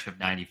stretch of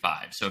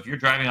 95. So if you're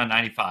driving on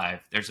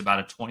 95, there's about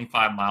a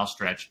 25-mile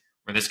stretch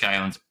where this guy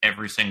owns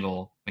every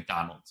single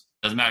McDonald's.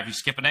 Doesn't matter if you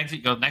skip an exit,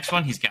 you go to the next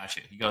one, he's got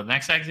you. You go to the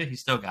next exit, he's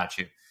still got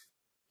you.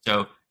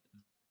 So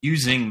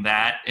using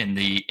that in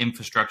the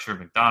infrastructure of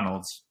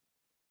McDonald's,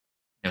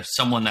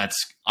 someone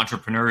that's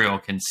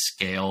entrepreneurial can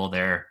scale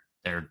their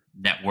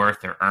net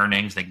worth, their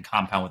earnings, they can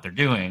compound what they're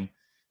doing.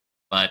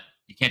 But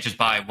you can't just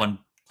buy one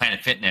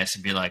Planet Fitness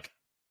and be like,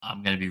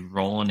 I'm going to be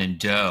rolling in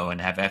dough and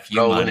have FU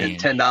Rolling money. in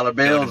 $10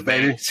 bills,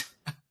 baby.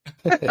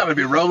 I'm going to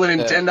be rolling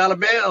in $10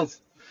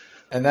 bills.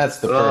 And that's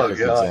the perfect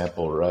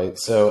example, right?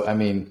 So, I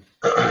mean,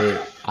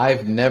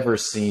 I've never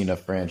seen a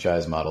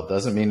franchise model.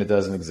 Doesn't mean it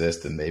doesn't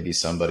exist, and maybe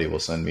somebody will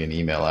send me an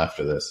email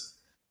after this.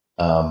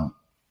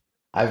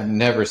 I've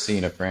never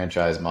seen a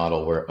franchise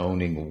model where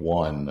owning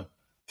one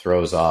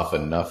throws off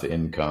enough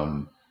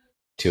income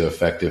to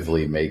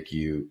effectively make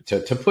you,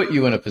 to put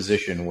you in a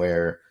position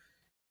where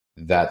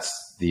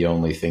that's the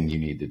only thing you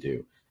need to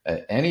do.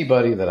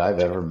 Anybody that I've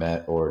ever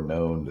met or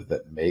known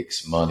that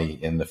makes money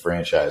in the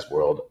franchise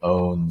world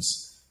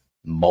owns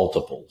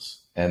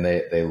multiples, and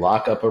they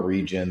lock up a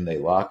region, they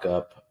lock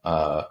up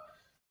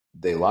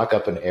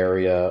an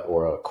area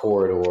or a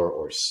corridor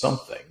or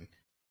something,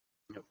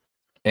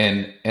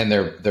 and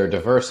they're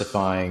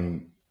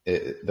diversifying.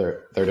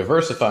 They're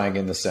diversifying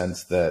in the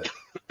sense that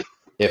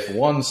if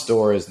one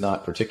store is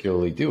not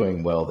particularly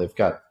doing well, they've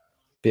got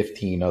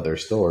 15 other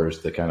stores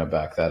to kind of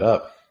back that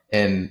up.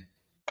 And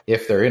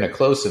if they're in a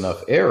close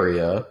enough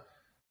area,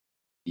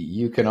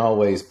 you can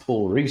always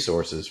pull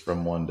resources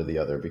from one to the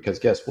other, because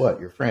guess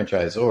what? Your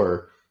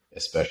franchisor,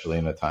 especially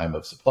in a time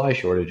of supply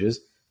shortages,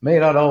 may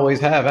not always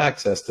have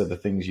access to the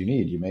things you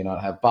need. You may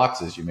not have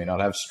boxes. You may not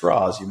have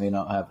straws. You may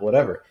not have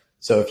whatever.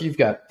 So if you've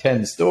got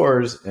 10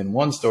 stores and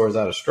one store is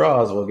out of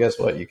straws, well, guess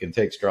what? You can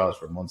take straws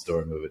from one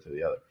store and move it to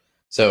the other.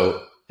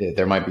 So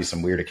there might be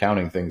some weird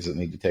accounting things that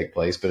need to take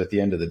place, but at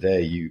the end of the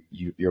day,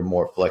 you're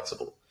more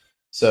flexible.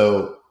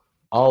 So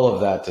all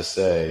of that to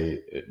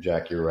say,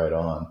 Jack, you're right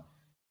on.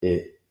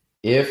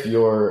 If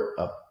you're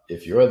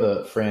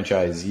the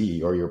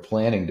franchisee or you're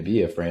planning to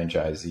be a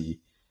franchisee,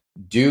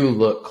 do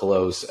look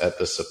close at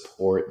the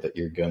support that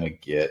you're going to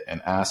get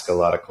and ask a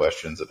lot of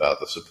questions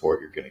about the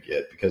support you're going to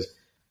get, because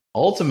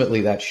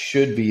ultimately that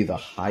should be the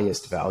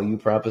highest value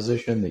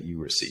proposition that you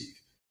receive.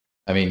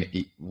 I mean,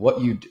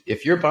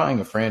 if you're buying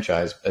a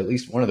franchise, at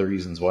least one of the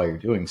reasons why you're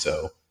doing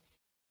so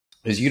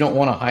is you don't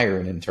want to hire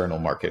an internal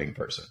marketing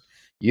person.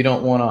 You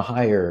don't want to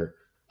hire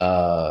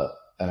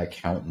an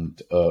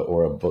accountant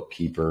or a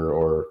bookkeeper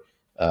or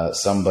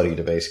somebody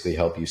to basically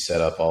help you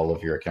set up all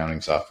of your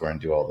accounting software and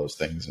do all those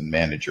things and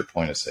manage your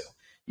point of sale.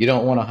 You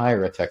don't want to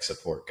hire a tech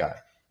support guy.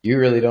 You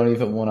really don't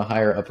even want to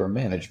hire upper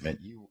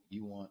management. You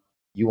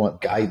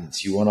want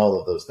guidance. You want all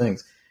of those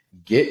things.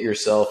 Get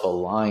yourself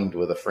aligned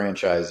with a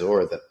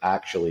franchisor that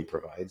actually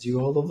provides you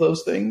all of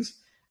those things,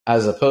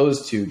 as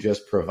opposed to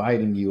just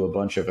providing you a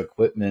bunch of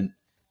equipment,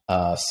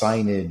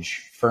 signage,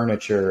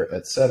 furniture,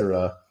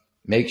 etc.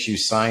 Makes you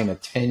sign a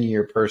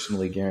 10-year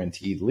personally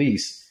guaranteed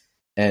lease.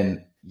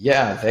 And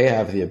yeah, they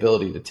have the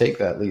ability to take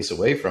that lease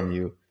away from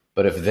you.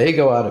 But if they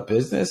go out of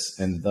business,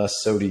 and thus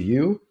so do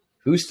you,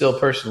 who's still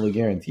personally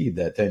guaranteed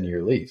that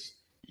 10-year lease?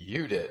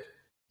 You did.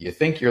 You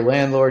think your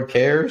landlord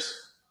cares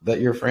that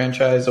your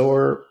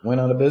franchisor went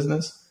out of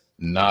business?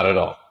 Not at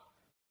all.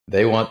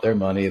 They want their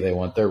money. They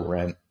want their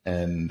rent.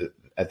 And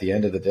at the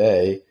end of the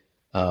day,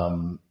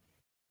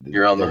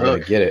 you're on the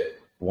hook. Get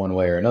it one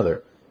way or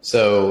another.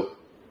 So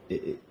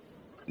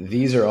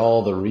these are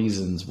all the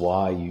reasons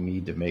why you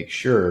need to make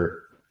sure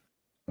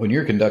when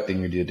you're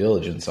conducting your due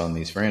diligence on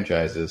these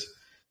franchises,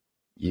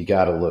 you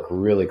got to look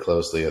really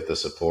closely at the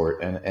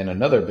support. And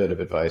another bit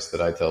of advice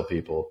that I tell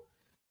people,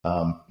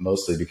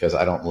 mostly because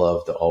I don't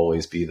love to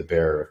always be the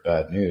bearer of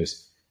bad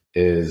news,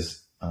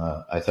 is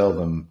I tell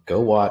them, go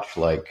watch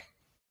like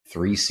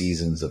 3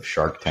 seasons of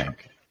Shark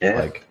Tank. Yeah.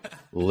 Like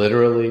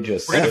literally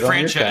just We're gonna sit on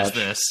your franchise couch.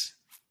 this.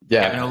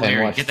 Yeah, Kevin and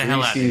O'Leary, watch get the 3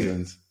 hell out of here.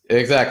 seasons.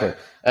 Exactly.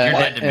 You're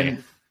dead to me.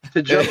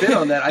 To jump in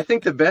on that, I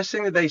think the best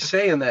thing that they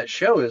say in that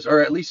show is,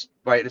 or at least,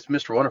 right, it's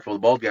Mr. Wonderful, the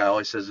bald guy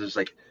always says, is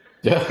like,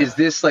 Yeah. is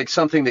this like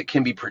something that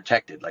can be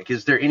protected? Like,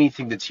 is there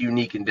anything that's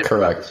unique and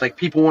different? Correct. It's like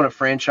people want to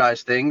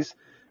franchise things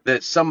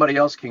that somebody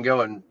else can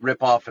go and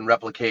rip off and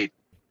replicate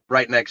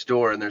right next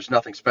door, and there's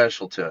nothing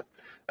special to it.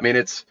 I mean,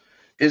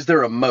 is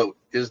there a moat?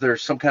 Is there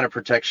some kind of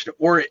protection?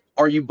 Or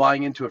are you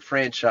buying into a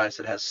franchise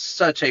that has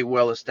such a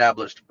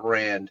well-established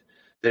brand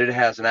that it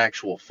has an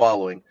actual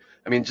following?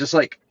 I mean, just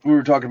like we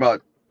were talking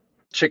about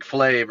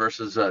Chick-fil-A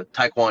versus a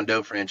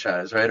Taekwondo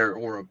franchise, right?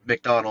 Or a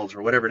McDonald's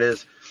or whatever it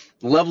is.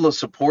 The level of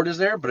support is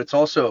there, but it's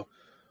also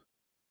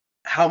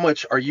how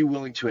much are you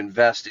willing to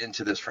invest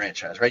into this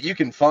franchise, right? You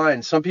can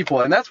find some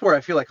people, and that's where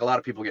I feel like a lot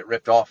of people get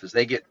ripped off, is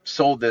they get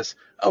sold this,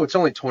 oh, it's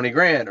only 20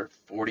 grand or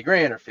 40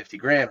 grand or 50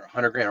 grand or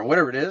 100 grand or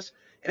whatever it is.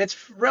 And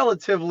it's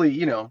relatively,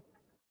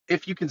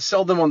 if you can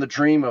sell them on the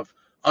dream of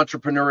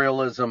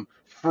entrepreneurialism,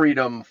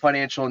 freedom,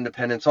 financial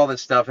independence, all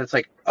this stuff, it's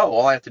like, oh,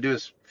 all I have to do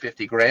is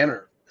 50 grand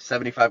or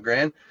 75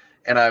 grand.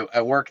 And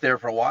I work there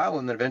for a while,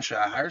 and then eventually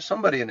I hire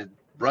somebody and it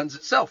runs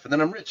itself. And then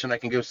I'm rich and I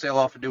can go sail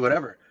off and do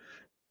whatever.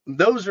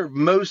 Those are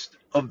most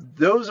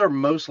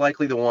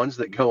likely the ones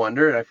that go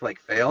under and I feel like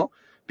fail,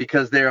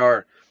 because they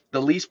are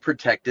the least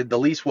protected, the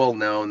least well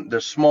known, the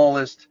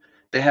smallest.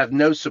 They have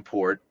no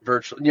support,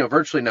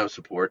 virtually no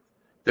support.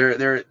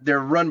 They're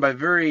run by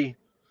very,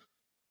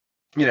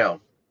 the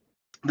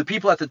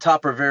people at the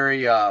top are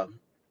very, I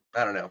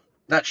don't know,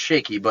 not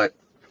shaky, but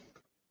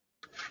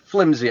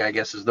flimsy, I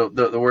guess is the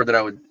word that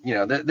I would,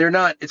 they're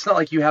not, it's not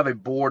like you have a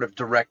board of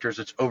directors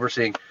that's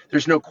overseeing.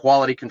 There's no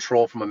quality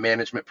control from a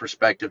management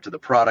perspective to the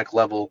product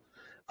level.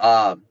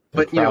 But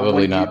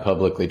probably not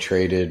publicly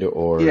traded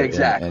or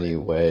exactly. in any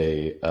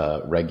way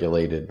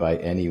regulated by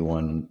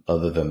anyone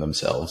other than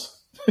themselves.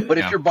 But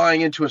if you're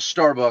buying into a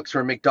Starbucks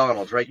or a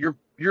McDonald's, right,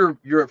 you're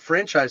a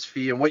franchise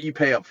fee, and what you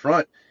pay up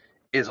front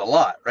is a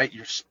lot, right?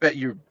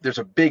 There's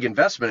a big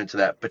investment into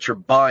that, but you're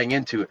buying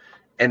into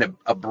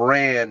a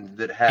brand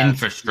that has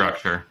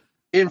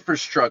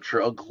infrastructure,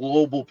 a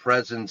global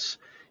presence.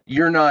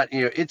 You're not,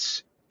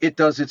 it's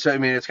got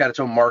its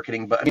own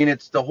marketing, but I mean,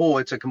 it's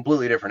a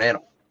completely different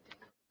animal.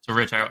 So,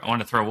 Rich, I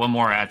want to throw one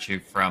more at you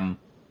from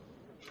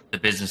the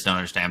business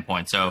owner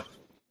standpoint. So, if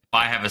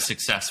I have a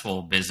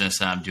successful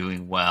business and I'm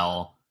doing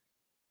well,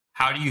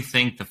 how do you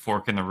think the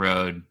fork in the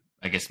road,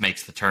 I guess,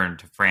 makes the turn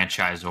to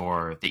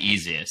franchisor the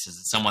easiest? Is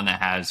it someone that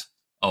has,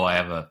 I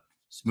have a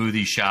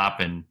smoothie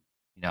shop and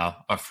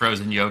a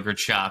frozen yogurt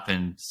shop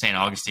in St.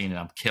 Augustine and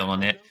I'm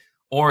killing it?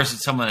 Or is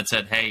it someone that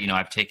said, hey,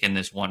 I've taken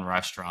this one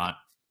restaurant,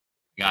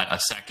 got a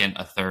second,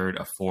 a third,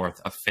 a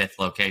fourth, a fifth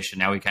location.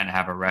 Now we kind of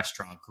have a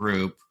restaurant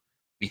group.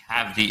 We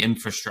have the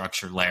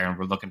infrastructure layer and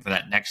we're looking for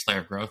that next layer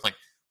of growth. Like,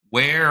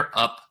 where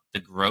up the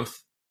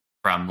growth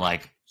from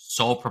like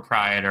sole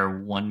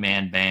proprietor,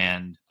 one-man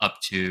band up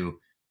to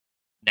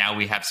now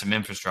we have some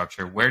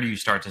infrastructure? Where do you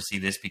start to see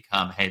this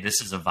become, hey, this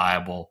is a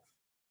viable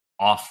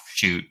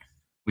offshoot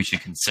we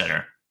should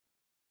consider?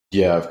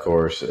 Yeah, of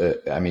course.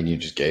 You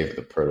just gave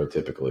the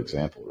prototypical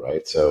example,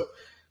 right? So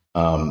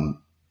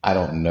I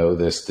don't know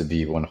this to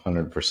be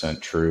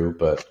 100% true,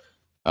 but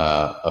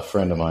a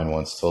friend of mine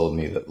once told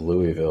me that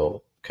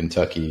Louisville,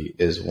 Kentucky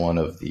is one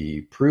of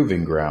the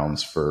proving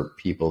grounds for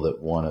people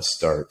that want to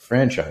start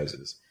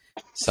franchises.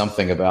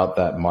 Something about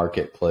that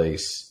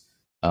marketplace.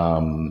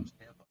 Tampa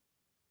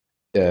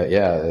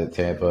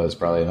is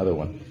probably another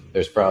one.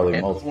 There's probably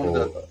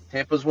multiple.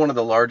 Tampa's one of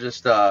the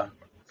largest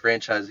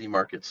franchisee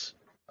markets,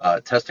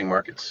 testing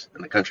markets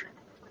in the country.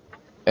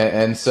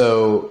 And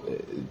so,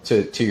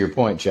 to your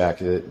point,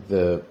 Jack,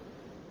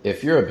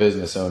 if you're a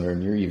business owner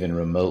and you're even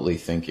remotely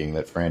thinking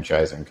that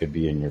franchising could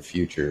be in your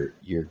future,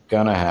 you're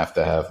gonna have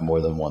to have more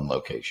than one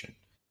location,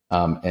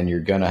 and you're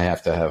gonna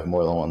have to have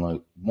more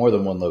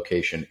than one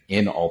location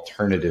in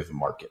alternative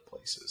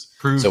marketplaces.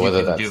 Prove so whether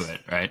you can do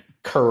it, right?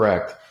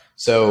 Correct.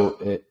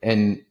 So,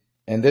 and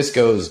this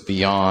goes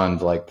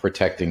beyond like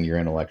protecting your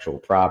intellectual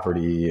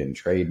property and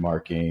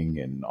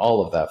trademarking and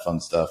all of that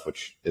fun stuff,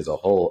 which is a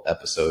whole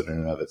episode in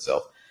and of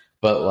itself.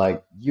 But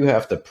like, you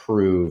have to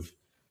prove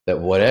that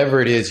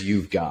whatever it is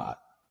you've got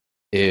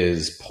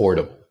is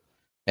portable.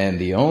 And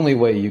the only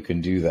way you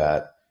can do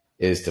that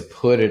is to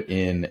put it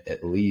in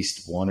at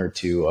least one or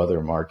two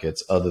other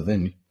markets other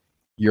than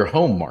your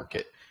home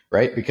market,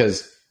 right?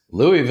 Because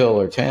Louisville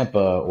or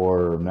Tampa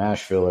or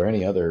Nashville or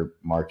any other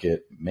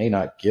market may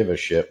not give a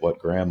shit what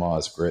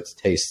grandma's grits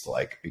taste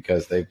like,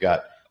 because they've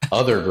got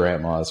other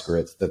grandma's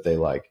grits that they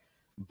like.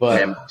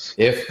 But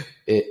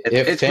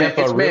if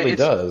Tampa really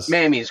does,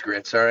 Mammy's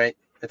grits, all right?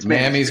 It's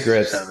Mammy's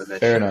grits.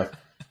 Fair enough.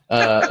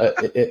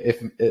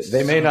 If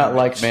they may not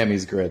like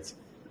Mammy's grits,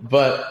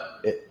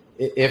 but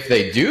if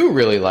they do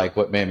really like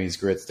what Mammy's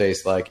grits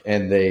taste like,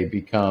 and they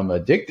become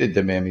addicted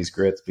to Mammy's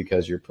grits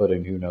because you're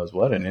putting who knows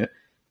what in it,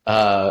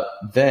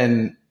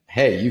 then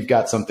hey, you've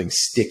got something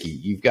sticky.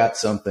 You've got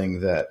something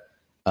that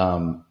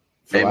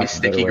for Maybe lack of a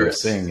sticky better way of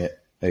grits. saying it.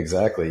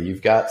 Exactly.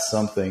 You've got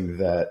something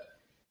that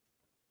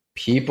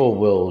people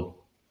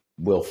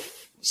will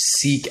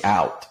seek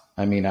out.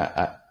 I mean,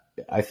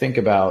 I think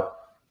about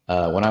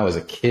when I was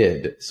a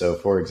kid. So,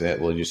 for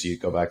example, you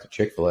go back to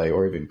Chick-fil-A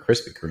or even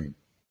Krispy Kreme.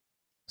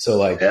 So,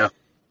 like, Yeah.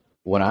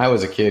 when I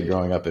was a kid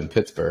growing up in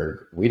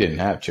Pittsburgh, we didn't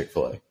have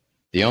Chick-fil-A.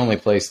 The only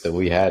place that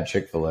we had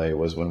Chick-fil-A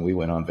was when we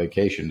went on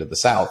vacation to the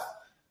South.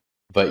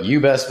 But you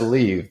best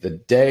believe the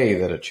day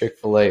that a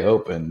Chick-fil-A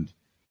opened,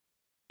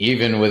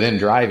 even within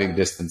driving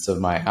distance of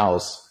my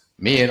house,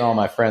 me and all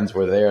my friends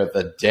were there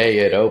the day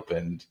it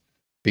opened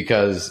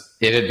because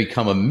it had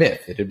become a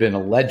myth. It had been a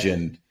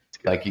legend.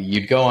 Like,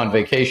 you'd go on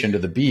vacation to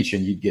the beach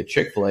and you'd get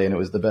Chick-fil-A, and it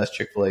was the best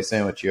Chick-fil-A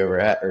sandwich you ever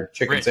had, or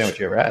chicken sandwich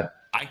you ever had.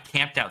 I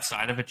camped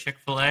outside of a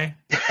Chick-fil-A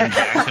in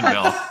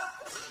Jacksonville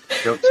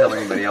Don't tell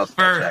anybody else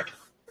about Jack.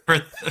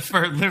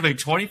 for literally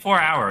 24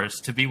 hours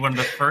to be one of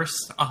the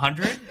first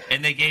 100,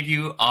 and they gave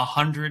you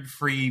 100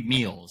 free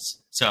meals.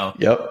 So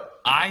Yep.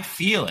 I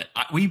feel it.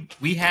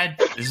 We had,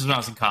 this is when I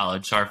was in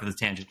college. Sorry for the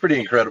tangent. Pretty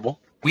incredible.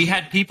 We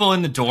had people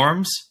in the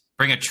dorms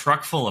bring a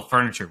truck full of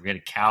furniture. We had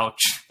a couch,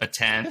 a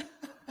tent,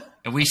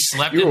 and we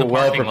slept You in were the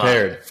well parking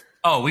prepared. lot.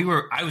 Oh,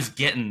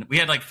 we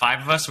had like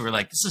 5 of us who were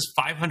like, this is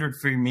 500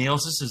 free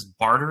meals. This is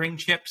bartering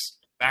chips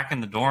back in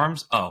the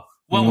dorms. Oh,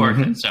 well worth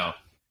it. So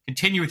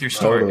continue with your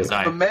story because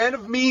I'm a man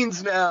of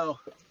means now.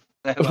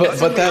 But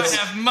I that's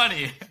have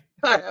money.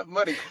 I have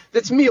money.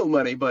 It's meal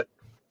money, but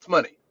it's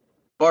money.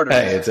 Barter.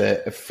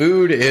 hey,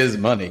 food is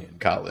money in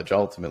college.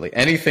 Ultimately,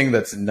 anything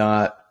that's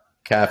not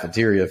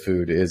cafeteria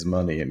food is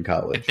money in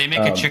college. If they make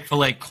a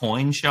Chick-fil-A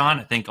coin, Sean,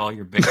 I think all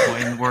your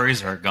Bitcoin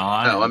worries are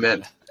gone. No, I'm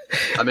in.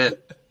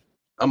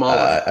 I'm all in.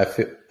 I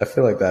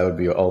feel like that would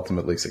be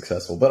ultimately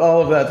successful. But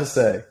all of that to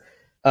say,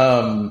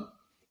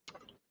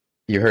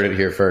 you heard it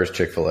here first,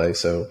 Chick-fil-A.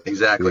 So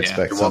Exactly. you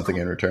expect You're something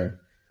welcome. in return.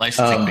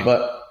 Licensing fee.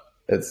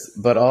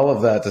 But all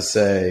of that to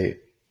say,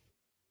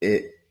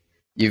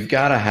 you've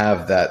got to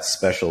have that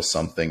special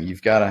something.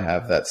 You've got to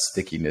have that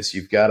stickiness.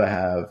 You've got to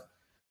have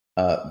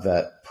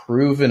that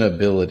proven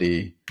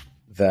ability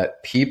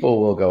that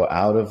people will go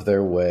out of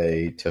their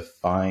way to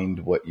find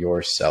what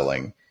you're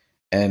selling.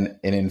 And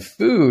in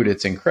food,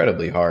 it's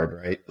incredibly hard,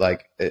 right?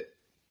 Like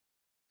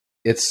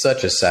it's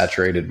such a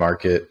saturated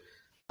market.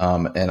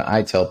 And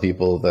I tell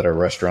people that are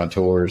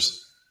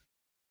restaurateurs,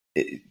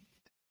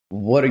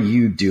 what are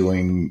you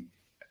doing?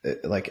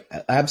 Like,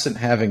 absent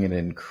having an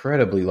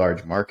incredibly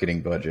large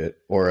marketing budget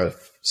or a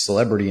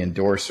celebrity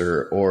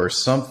endorser or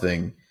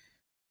something,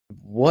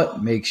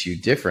 what makes you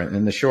different?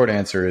 And the short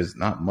answer is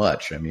not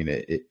much. I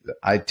mean,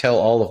 I tell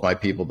all of my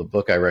people the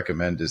book I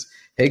recommend is,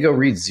 hey, go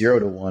read 0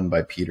 to 1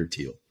 by Peter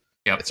Thiel.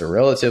 Yep. It's a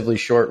relatively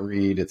short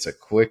read. It's a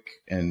quick,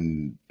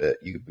 and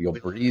you'll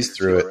breeze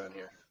through it, Around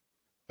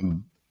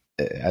here.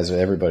 as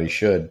everybody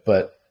should.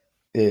 But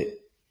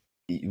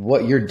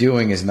what you're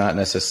doing is not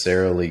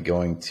necessarily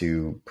going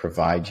to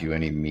provide you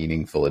any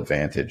meaningful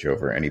advantage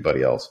over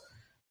anybody else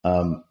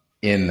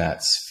in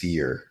that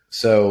sphere.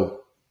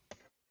 So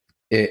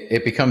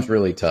it becomes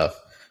really tough.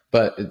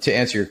 But to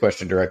answer your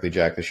question directly,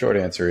 Jack, the short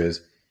answer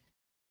is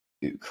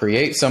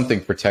create something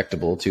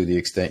protectable to the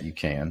extent you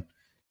can,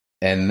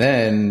 and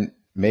then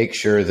make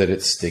sure that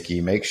it's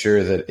sticky. Make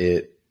sure that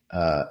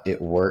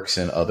it works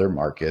in other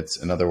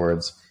markets. In other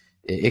words,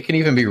 it can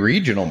even be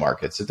regional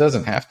markets. It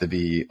doesn't have to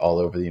be all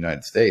over the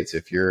United States.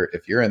 If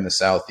you're in the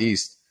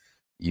Southeast,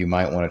 you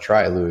might want to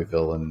try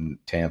Louisville and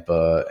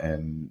Tampa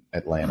and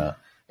Atlanta.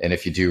 And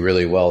if you do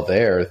really well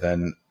there,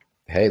 then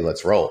hey,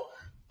 let's roll.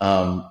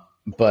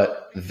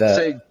 But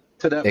Say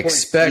to that point, I mean,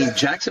 expect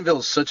Jacksonville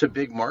is such a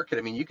big market.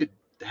 I mean, you could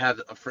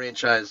have a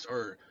franchise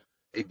or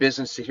a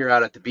business to here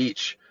out at the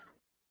beach,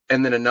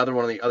 and then another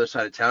one on the other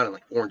side of town in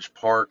like Orange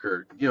Park,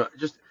 or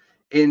just.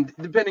 And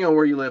depending on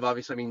where you live,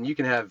 obviously, I mean, you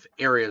can have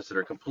areas that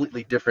are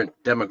completely different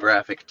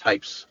demographic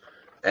types.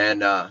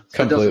 And so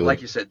it doesn't,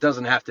 like you said, it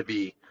doesn't have to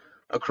be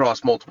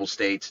across multiple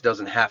states. It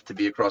doesn't have to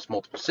be across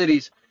multiple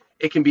cities.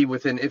 It can be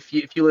within, if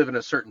you live in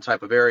a certain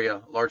type of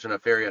area, large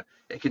enough area,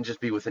 it can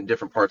just be within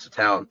different parts of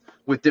town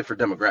with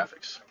different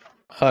demographics.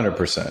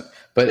 100%.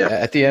 But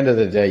at the end of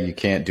the day, you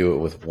can't do it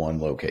with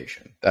one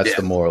location. That's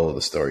the moral of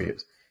the story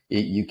is.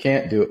 You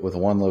can't do it with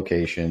one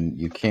location.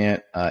 You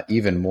can't,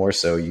 even more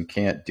so, you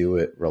can't do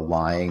it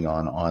relying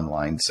on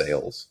online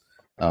sales.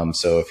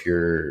 So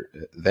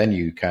then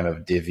you kind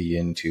of divvy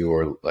into,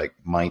 or like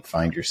might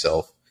find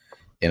yourself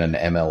in an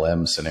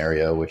MLM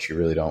scenario, which you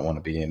really don't want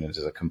to be in. It's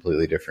a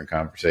completely different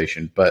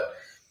conversation. But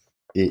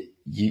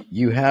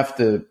you have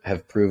to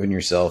have proven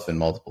yourself in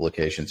multiple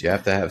locations. You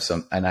have to have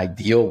an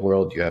ideal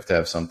world. You have to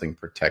have something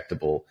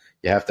protectable.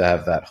 You have to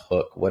have that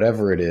hook,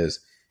 whatever it is.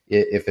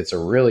 If it's a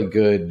really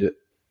good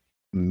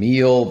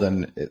meal,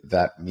 then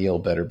that meal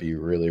better be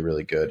really,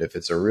 really good. If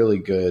it's a really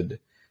good,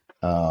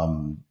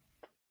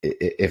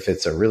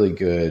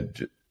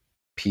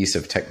 piece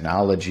of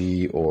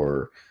technology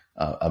or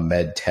a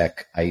med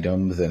tech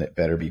item, then it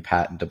better be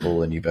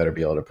patentable and you better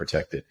be able to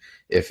protect it.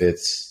 If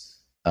it's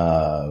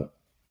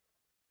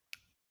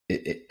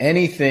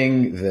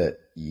anything that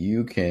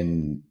you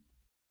can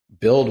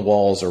build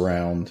walls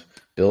around,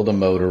 build a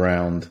moat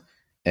around,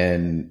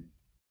 and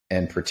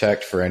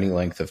protect for any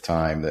length of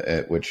time,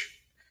 which,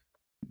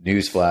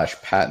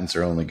 newsflash, patents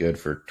are only good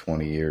for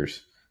 20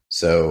 years.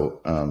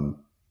 So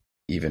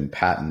even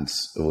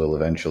patents will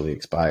eventually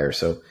expire.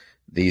 So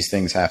these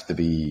things have to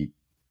be,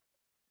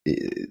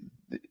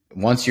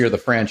 once you're the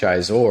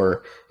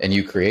franchisor and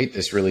you create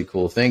this really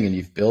cool thing and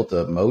you've built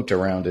a moat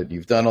around it,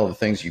 you've done all the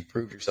things, you've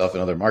proved yourself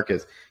in other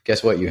markets,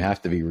 guess what? You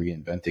have to be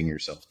reinventing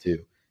yourself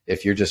too.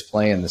 If you're just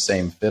playing the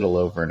same fiddle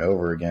over and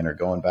over again or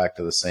going back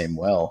to the same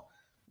well,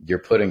 you're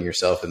putting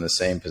yourself in the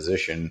same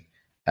position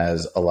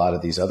as a lot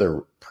of these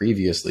other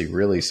previously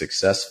really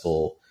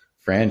successful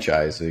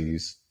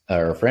franchises,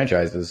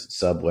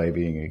 Subway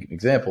being an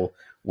example,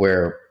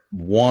 where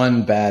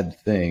one bad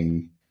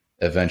thing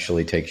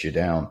eventually takes you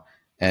down.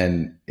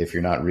 And if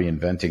you're not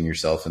reinventing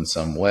yourself in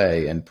some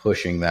way and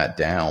pushing that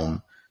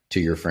down to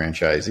your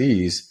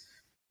franchisees,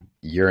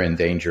 you're in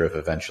danger of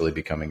eventually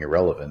becoming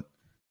irrelevant.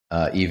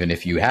 Even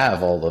if you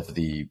have all of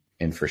the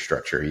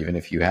infrastructure, even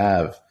if you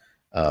have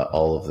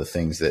all of the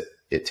things that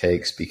it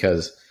takes.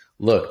 Because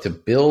look, to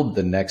build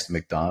the next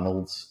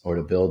McDonald's or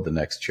to build the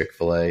next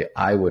Chick-fil-A,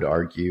 I would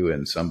argue,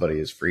 and somebody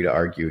is free to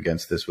argue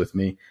against this with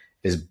me,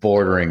 is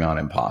bordering on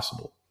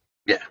impossible.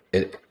 Yeah.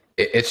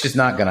 It's just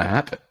not going to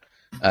happen.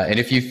 And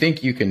if you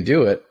think you can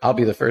do it, I'll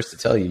be the first to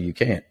tell you you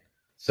can't.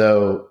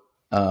 So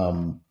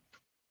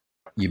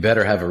you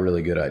better have a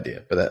really good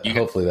idea. But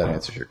hopefully that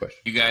answers your question.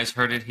 You guys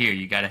heard it here.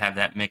 You got to have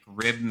that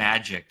McRib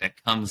magic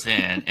that comes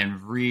in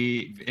and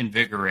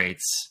reinvigorates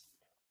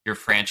your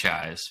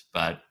franchise.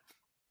 But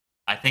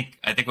I think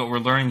what we're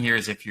learning here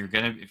is if you're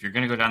gonna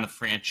go down the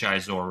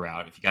franchisor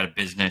route, if you got a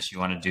business, you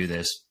want to do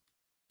this,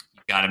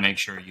 you got to make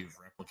sure you've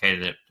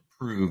replicated it to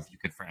prove you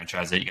could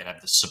franchise it. You got to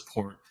have the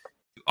support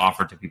to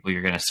offer to people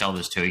you're going to sell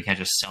this to. You can't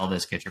just sell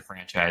this, get your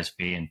franchise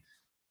fee, and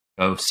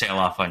go sail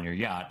off on your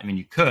yacht. I mean,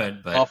 you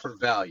could, but offer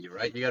value,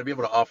 right? You got to be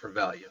able to offer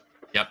value.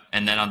 Yep.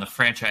 And then on the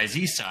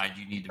franchisee side,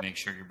 you need to make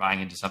sure you're buying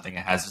into something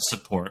that has the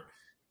support.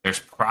 There's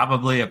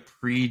probably a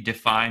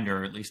predefined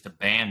or at least a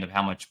band of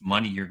how much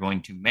money you're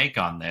going to make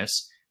on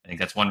this. I think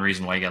that's one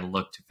reason why you got to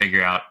look to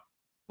figure out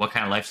what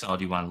kind of lifestyle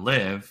do you want to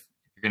live.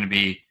 If you're going to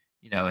be,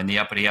 in the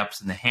uppity ups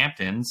in the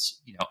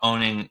Hamptons,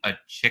 owning a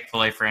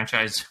Chick-fil-A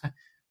franchise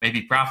may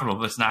be profitable,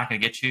 but it's not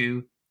going to get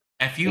you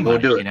FU money,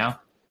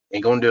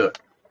 Ain't going to do it.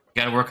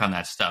 You got to work on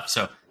that stuff.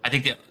 So I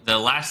think the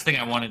last thing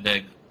I wanted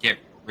to get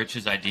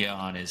Rich's idea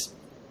on is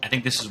I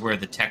think this is where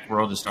the tech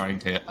world is starting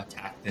to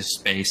attack this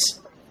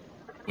space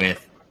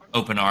with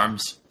open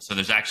arms. So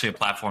there's actually a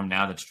platform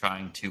now that's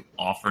trying to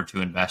offer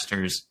to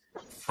investors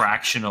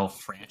fractional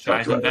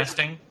franchise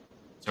investing.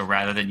 So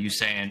rather than you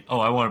saying, oh,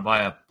 I want to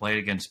buy a Play It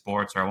Again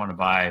Sports or I want to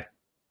buy,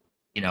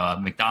 a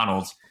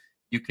McDonald's,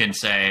 you can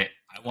say,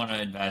 I want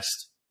to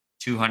invest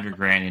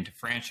 $200,000 into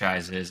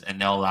franchises,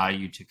 and they'll allow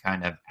you to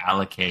kind of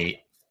allocate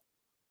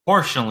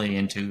proportionally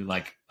into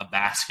like a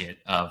basket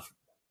of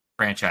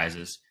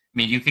franchises. I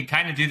mean, you could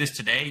kind of do this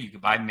today. You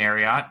could buy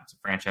Marriott, it's a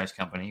franchise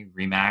company.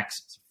 Remax,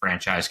 it's a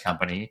franchise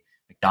company.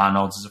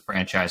 McDonald's is a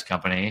franchise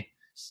company.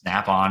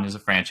 Snap-on is a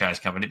franchise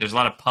company. There's a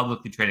lot of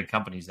publicly traded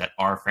companies that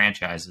are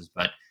franchises,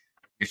 but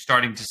you're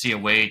starting to see a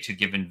way to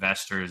give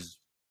investors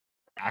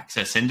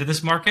access into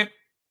this market.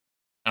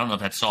 I don't know if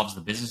that solves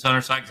the business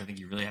owner side, because I think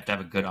you really have to have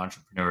a good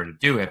entrepreneur to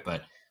do it.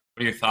 But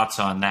what are your thoughts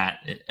on that?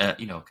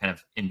 Kind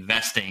of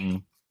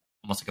investing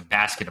almost like a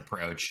basket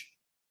approach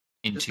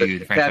into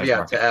the franchise caveat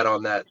market. To add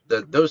on that,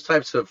 those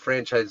types of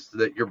franchises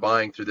that you're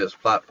buying through this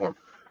platform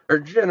are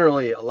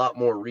generally a lot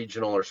more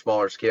regional or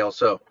smaller scale.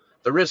 So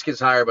the risk is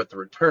higher, but the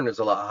return is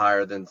a lot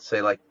higher than,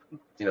 say, like,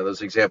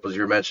 those examples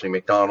you're mentioning,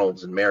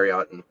 McDonald's and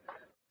Marriott. And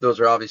those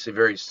are obviously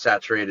very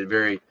saturated,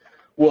 very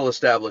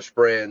well-established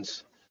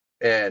brands.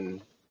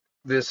 And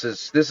this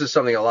is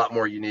something a lot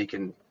more unique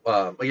and,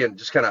 again,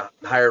 just kind of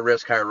higher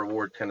risk, higher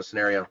reward kind of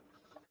scenario.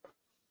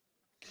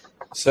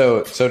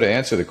 So to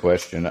answer the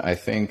question, I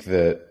think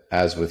that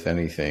as with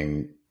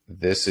anything,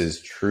 this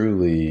is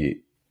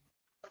truly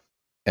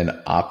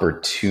an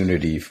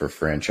opportunity for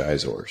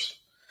franchisors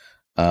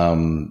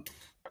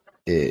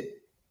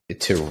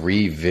to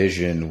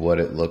revision what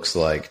it looks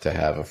like to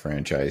have a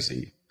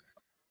franchisee.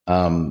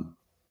 And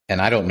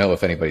I don't know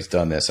if anybody's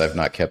done this. I've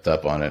not kept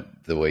up on it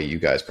the way you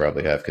guys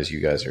probably have, because you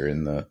guys are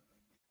in the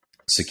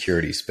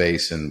security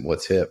space and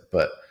what's hip.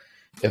 But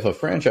if a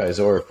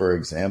franchisor, for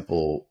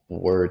example,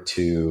 were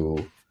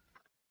to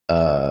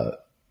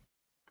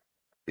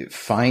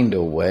find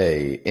a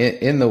way,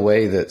 in the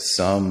way that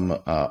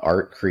some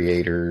art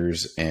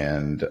creators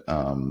and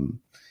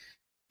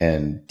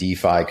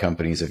DeFi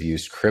companies have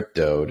used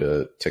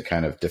crypto to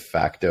kind of de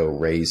facto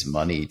raise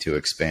money to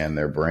expand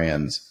their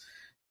brands,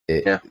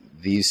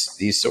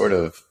 these sort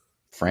of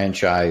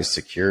franchise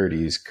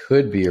securities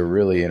could be a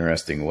really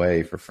interesting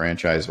way for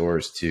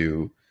franchisors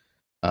to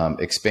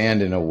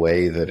expand in a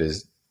way that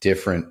is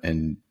different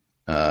and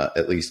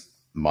at least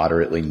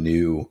moderately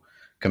new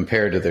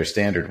compared to their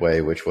standard way,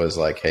 which was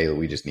like, hey,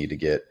 we just need to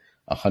get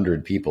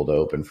 100 people to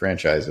open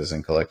franchises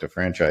and collect a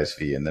franchise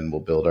fee, and then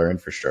we'll build our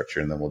infrastructure,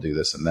 and then we'll do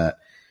this and that.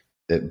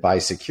 by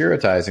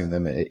securitizing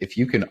them, if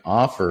you can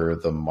offer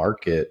the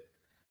market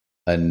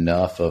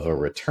enough of a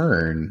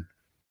return,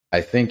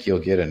 I think you'll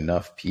get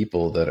enough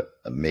people that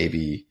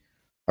maybe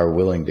are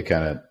willing to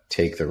kind of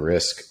take the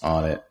risk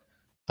on it,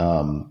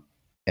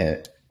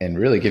 and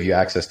really give you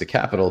access to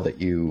capital that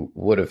you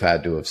would have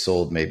had to have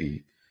sold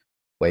maybe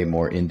way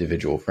more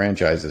individual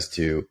franchises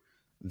to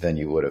than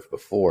you would have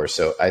before.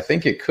 So I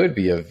think it could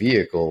be a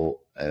vehicle,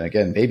 and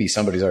again, maybe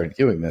somebody's already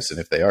doing this, and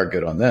if they are,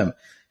 good on them,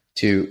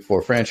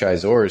 for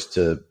franchisors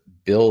to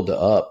build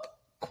up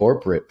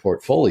corporate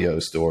portfolio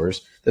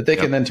stores that they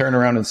can then turn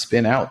around and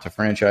spin out to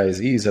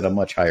franchisees at a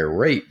much higher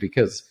rate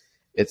because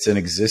it's an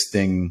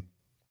existing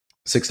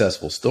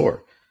successful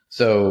store.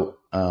 So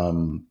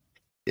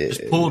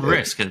just pooled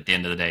risk at the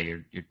end of the day.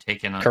 You're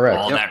taking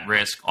all that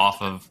risk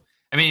off of.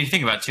 I mean, you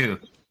think about it too.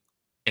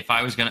 If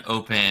I was going to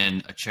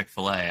open a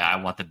Chick-fil-A, I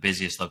want the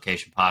busiest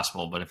location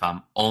possible. But if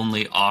I'm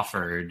only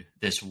offered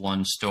this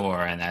one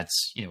store and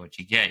that's what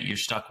you get, you're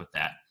stuck with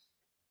that.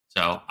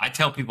 So I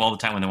tell people all the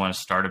time when they want to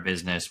start a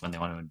business, when they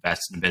want to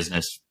invest in a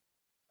business.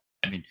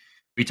 I mean,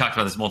 we talked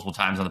about this multiple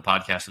times on the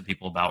podcast with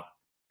people about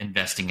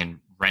investing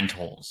in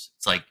rentals.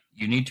 It's like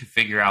you need to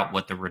figure out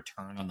what the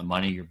return on the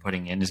money you're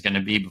putting in is going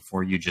to be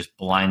before you just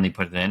blindly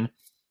put it in.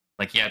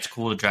 Like, yeah, it's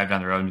cool to drive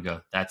down the road and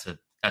go, that's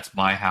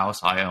my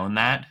house, I own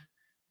that.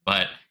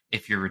 But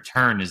if your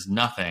return is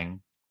nothing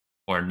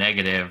or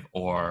negative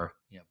or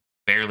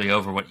barely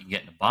over what you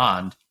get in a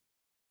bond,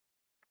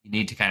 you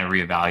need to kind of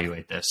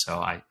reevaluate this. So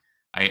I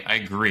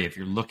agree. If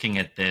you're looking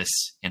at this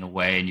in a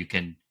way and you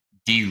can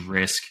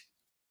de-risk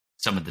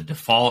some of the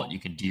default, you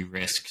can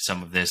de-risk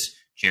some of this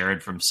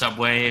Jared from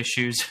Subway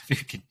issues, you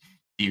can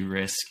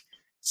de-risk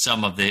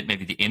some of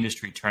maybe the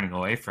industry turning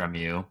away from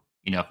you.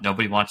 If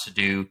nobody wants to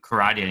do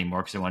karate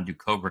anymore because they want to do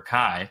Cobra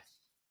Kai, you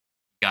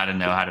got to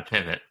know how to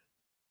pivot.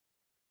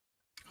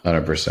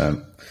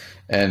 100%.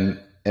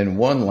 And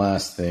one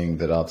last thing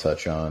that I'll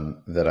touch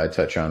on, that I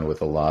touch on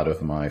with a lot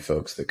of my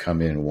folks that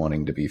come in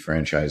wanting to be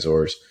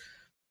franchisors,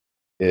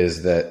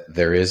 is that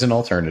there is an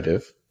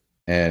alternative,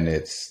 and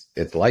it's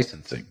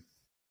licensing.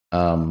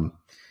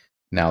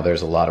 Now,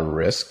 there's a lot of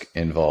risk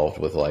involved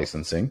with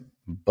licensing,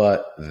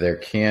 but there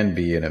can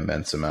be an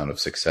immense amount of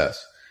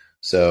success.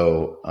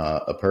 So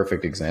a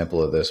perfect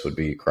example of this would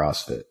be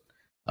CrossFit.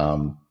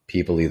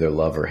 People either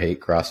love or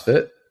hate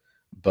CrossFit,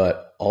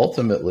 but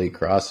ultimately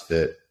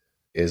CrossFit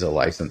is a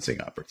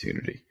licensing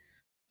opportunity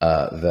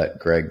that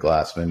Greg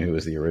Glassman, who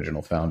was the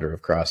original founder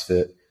of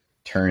CrossFit,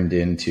 turned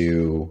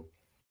into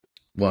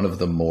one of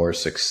the more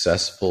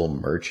successful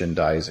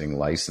merchandising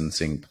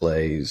licensing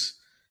plays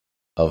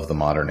of the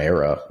modern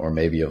era, or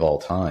maybe of all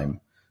time.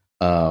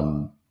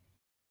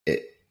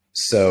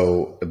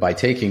 So by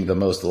taking the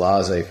most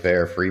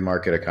laissez-faire free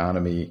market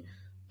economy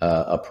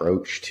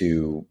approach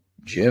to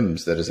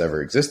gyms that has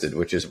ever existed,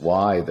 which is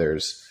why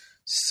there's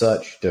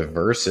such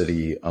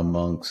diversity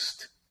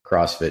amongst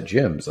CrossFit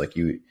gyms. Like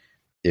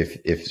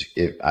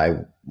if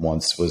I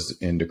once was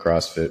into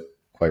CrossFit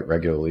quite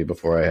regularly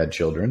before I had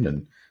children,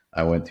 and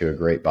I went to a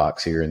great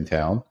box here in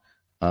town.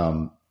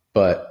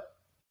 But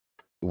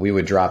we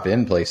would drop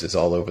in places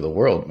all over the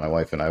world. My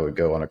wife and I would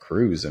go on a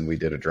cruise, and we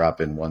did a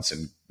drop in once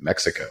in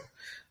Mexico.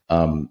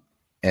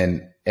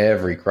 And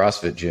every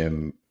CrossFit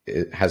gym,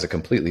 it has a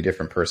completely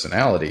different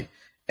personality,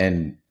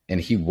 and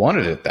he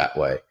wanted it that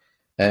way.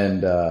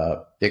 And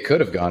it could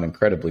have gone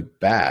incredibly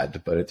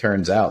bad, but it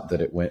turns out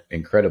that it went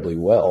incredibly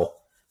well.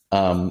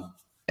 And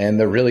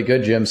the really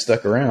good gyms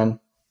stuck around,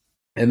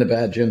 and the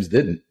bad gyms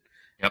didn't.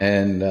 Yep.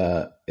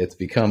 And it's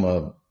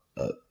become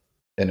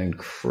an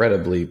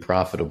incredibly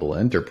profitable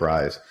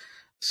enterprise.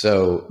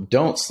 So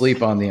don't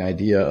sleep on the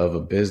idea of a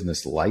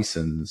business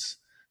license,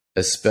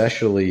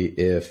 especially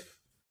if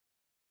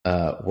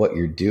what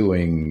you're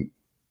doing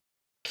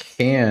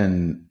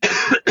can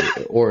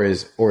or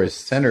is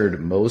centered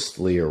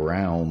mostly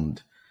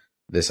around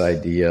this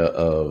idea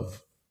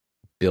of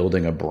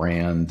building a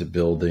brand,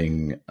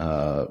 building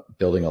a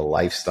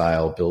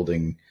lifestyle,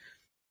 building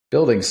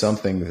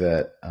something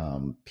that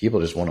people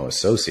just want to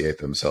associate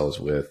themselves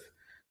with.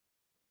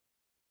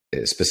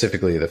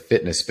 Specifically, the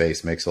fitness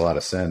space makes a lot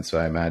of sense. So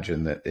I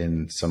imagine that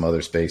in some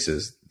other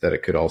spaces that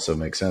it could also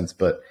make sense.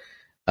 But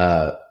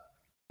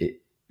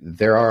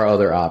there are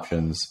other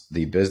options.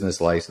 The business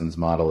license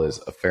model is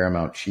a fair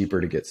amount cheaper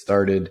to get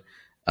started.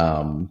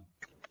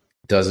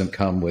 Doesn't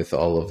come with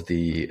all of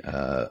the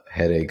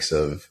headaches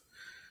of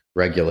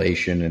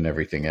regulation and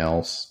everything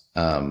else,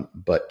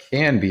 but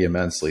can be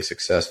immensely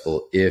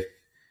successful if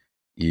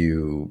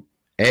you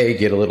A,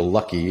 get a little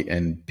lucky,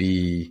 and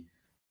B,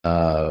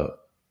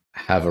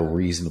 have a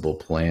reasonable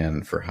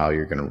plan for how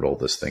you're going to roll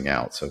this thing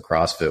out. So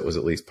CrossFit was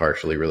at least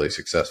partially really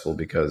successful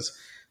because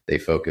they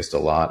focused a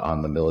lot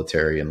on the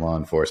military and law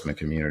enforcement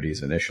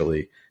communities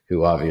initially,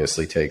 who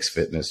obviously takes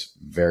fitness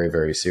very,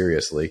 very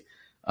seriously.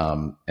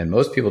 And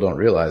most people don't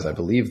realize, I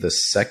believe the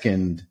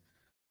second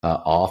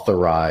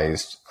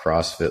authorized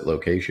CrossFit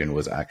location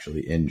was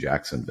actually in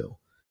Jacksonville.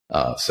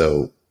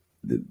 So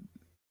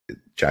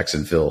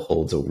Jacksonville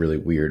holds a really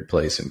weird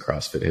place in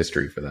CrossFit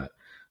history for that.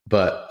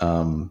 But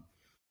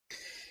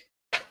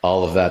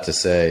all of that to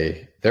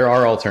say, there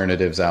are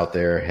alternatives out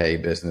there. Hey,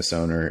 business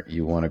owner,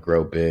 you want to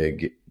grow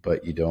big,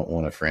 but you don't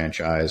want to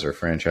franchise, or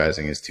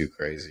franchising is too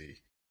crazy.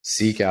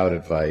 Seek out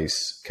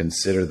advice,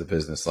 consider the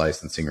business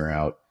licensing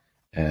route,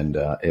 and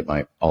it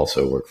might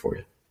also work for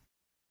you.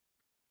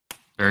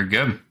 Very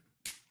good.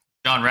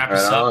 Sean, wrap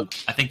us up.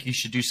 I think you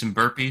should do some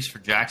burpees for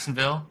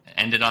Jacksonville.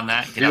 End it on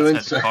that. Get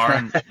outside the car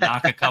and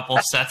knock a couple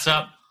sets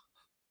up.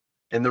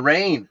 In the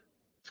rain.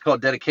 It's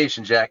called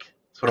dedication, Jack.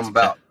 That's what I'm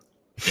about.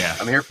 Yeah.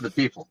 I'm here for the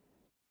people.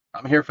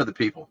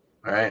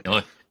 All right.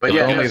 But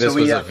yeah, only this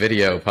was a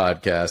video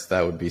podcast,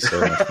 that would be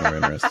so much more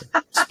interesting.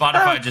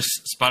 Spotify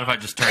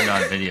just turned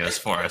on videos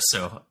for us,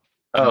 so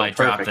I might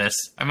drop this.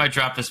 I might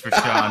drop this for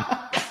Sean.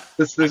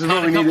 This is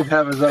what we need to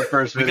have as our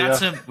first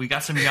video. We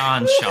got some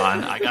yawns,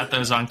 Sean. I got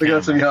those on camera. We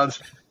got some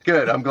yawns.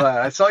 Good. I'm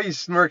glad. I saw you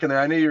smirking there.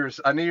 I knew you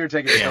were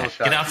taking a kill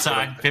shot. Get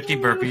outside. 50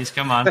 burpees.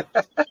 Come on.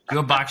 Do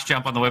a box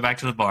jump on the way back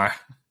to the bar.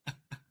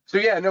 So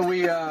yeah, no,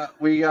 we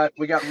got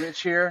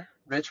Rich here,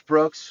 Rich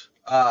Brooks,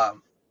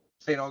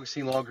 St.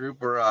 Augustine Law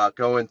Group. We're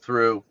going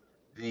through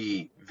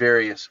the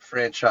various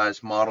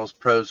franchise models,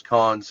 pros,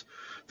 cons,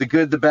 the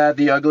good, the bad,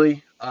 the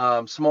ugly.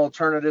 Some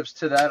alternatives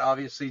to that,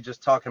 obviously,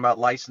 just talking about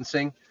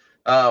licensing.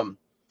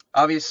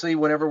 Obviously,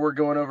 whenever we're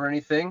going over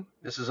anything,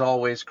 this is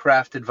always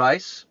craft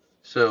advice.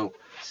 So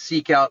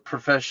seek out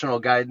professional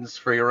guidance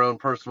for your own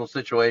personal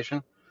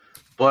situation.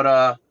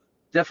 But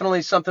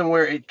definitely something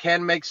where it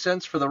can make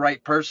sense for the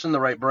right person, the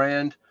right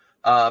brand,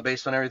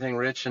 based on everything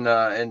Rich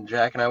and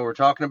Jack and I were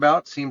talking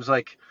about. Seems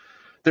like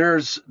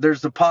there's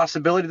the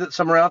possibility that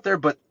some are out there,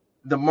 but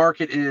the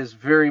market is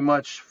very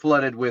much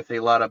flooded with a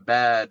lot of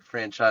bad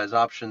franchise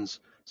options.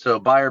 So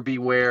buyer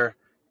beware,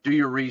 do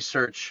your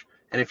research,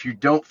 and if you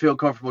don't feel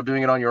comfortable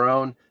doing it on your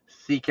own,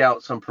 seek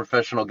out some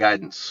professional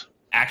guidance.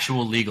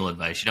 Actual legal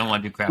advice. You don't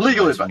want to do craft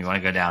legal advice when you want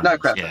to go down. Not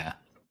craft. Yeah.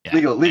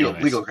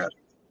 Legal craft.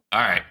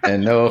 All right.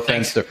 And no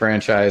offense to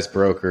franchise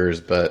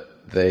brokers,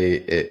 but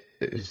they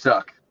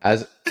suck.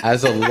 As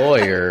a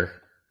lawyer,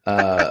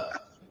 I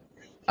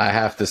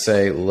have to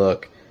say,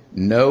 look,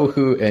 know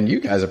who, and you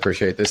guys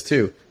appreciate this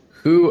too,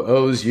 who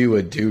owes you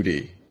a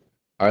duty?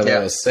 Are they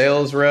a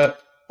sales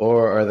rep,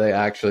 or are they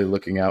actually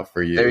looking out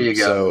for you? There you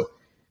go. So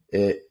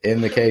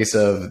in the case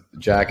of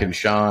Jack and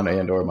Sean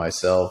and or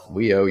myself,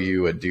 we owe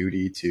you a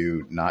duty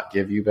to not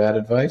give you bad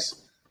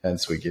advice.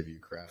 Hence, we give you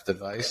craft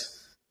advice.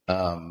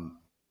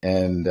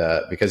 And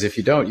because if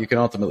you don't, you can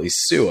ultimately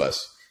sue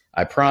us.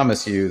 I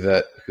promise you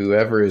that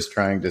whoever is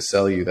trying to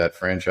sell you that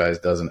franchise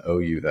doesn't owe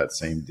you that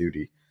same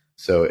duty.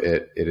 So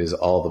it is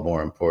all the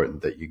more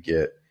important that you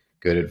get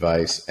good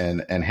advice.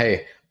 And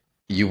hey,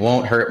 you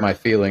won't hurt my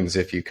feelings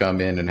if you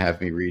come in and have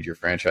me read your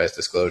franchise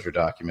disclosure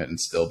document and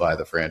still buy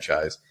the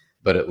franchise.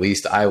 But at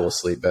least I will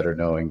sleep better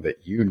knowing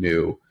that you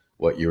knew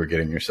what you were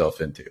getting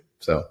yourself into.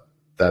 So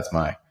that's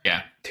my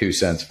 2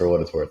 cents for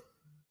what it's worth.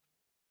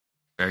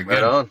 Very good.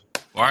 Right on.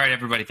 All right,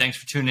 everybody. Thanks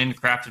for tuning in to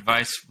Craft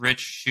Advice. Rich,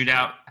 shoot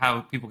out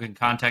how people can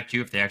contact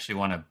you if they actually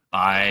want to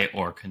buy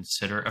or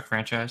consider a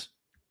franchise.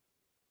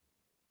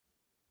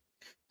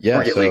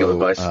 Yeah, or get legal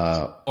advice.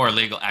 Or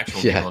legal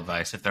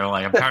advice. If they're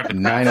like, I'm tired of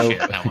the craft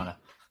shit, I want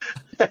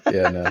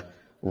to.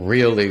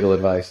 Real legal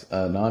advice,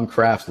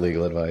 non-craft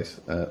legal advice.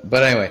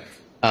 But anyway,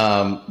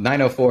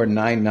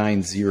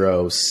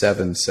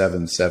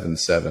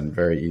 904-990-7777.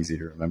 Very easy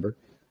to remember.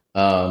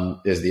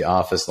 Is the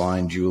office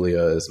line.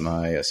 Julia is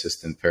my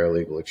assistant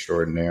paralegal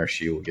extraordinaire.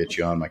 She will get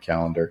you on my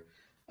calendar.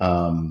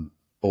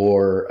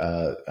 Or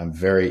I'm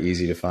very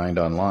easy to find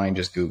online.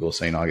 Just Google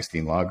St.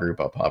 Augustine Law Group.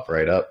 I'll pop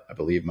right up. I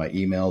believe my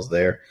email's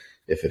there.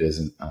 If it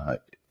isn't,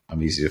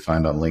 I'm easy to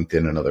find on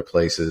LinkedIn and other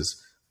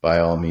places. By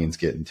all means,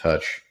 get in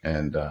touch,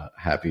 and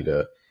happy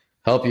to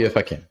help you if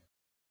I can.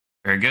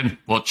 Very good.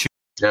 Well,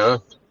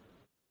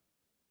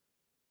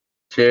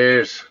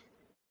 cheers.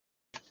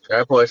 All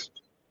right, boys.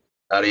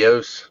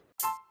 Adios.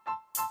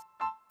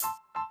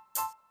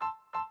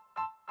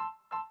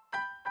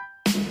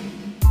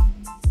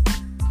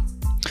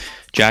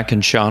 Jack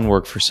and Sean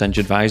work for Senge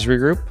Advisory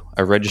Group,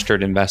 a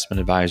registered investment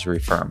advisory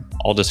firm.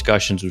 All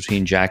discussions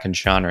between Jack and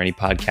Sean or any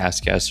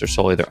podcast guests are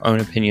solely their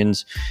own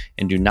opinions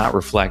and do not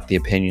reflect the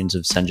opinions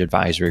of Senge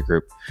Advisory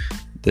Group.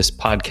 This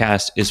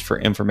podcast is for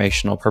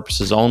informational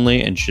purposes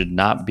only and should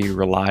not be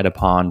relied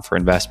upon for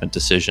investment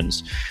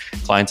decisions.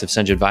 Clients of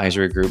Senge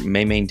Advisory Group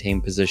may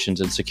maintain positions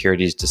in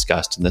securities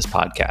discussed in this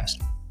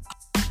podcast.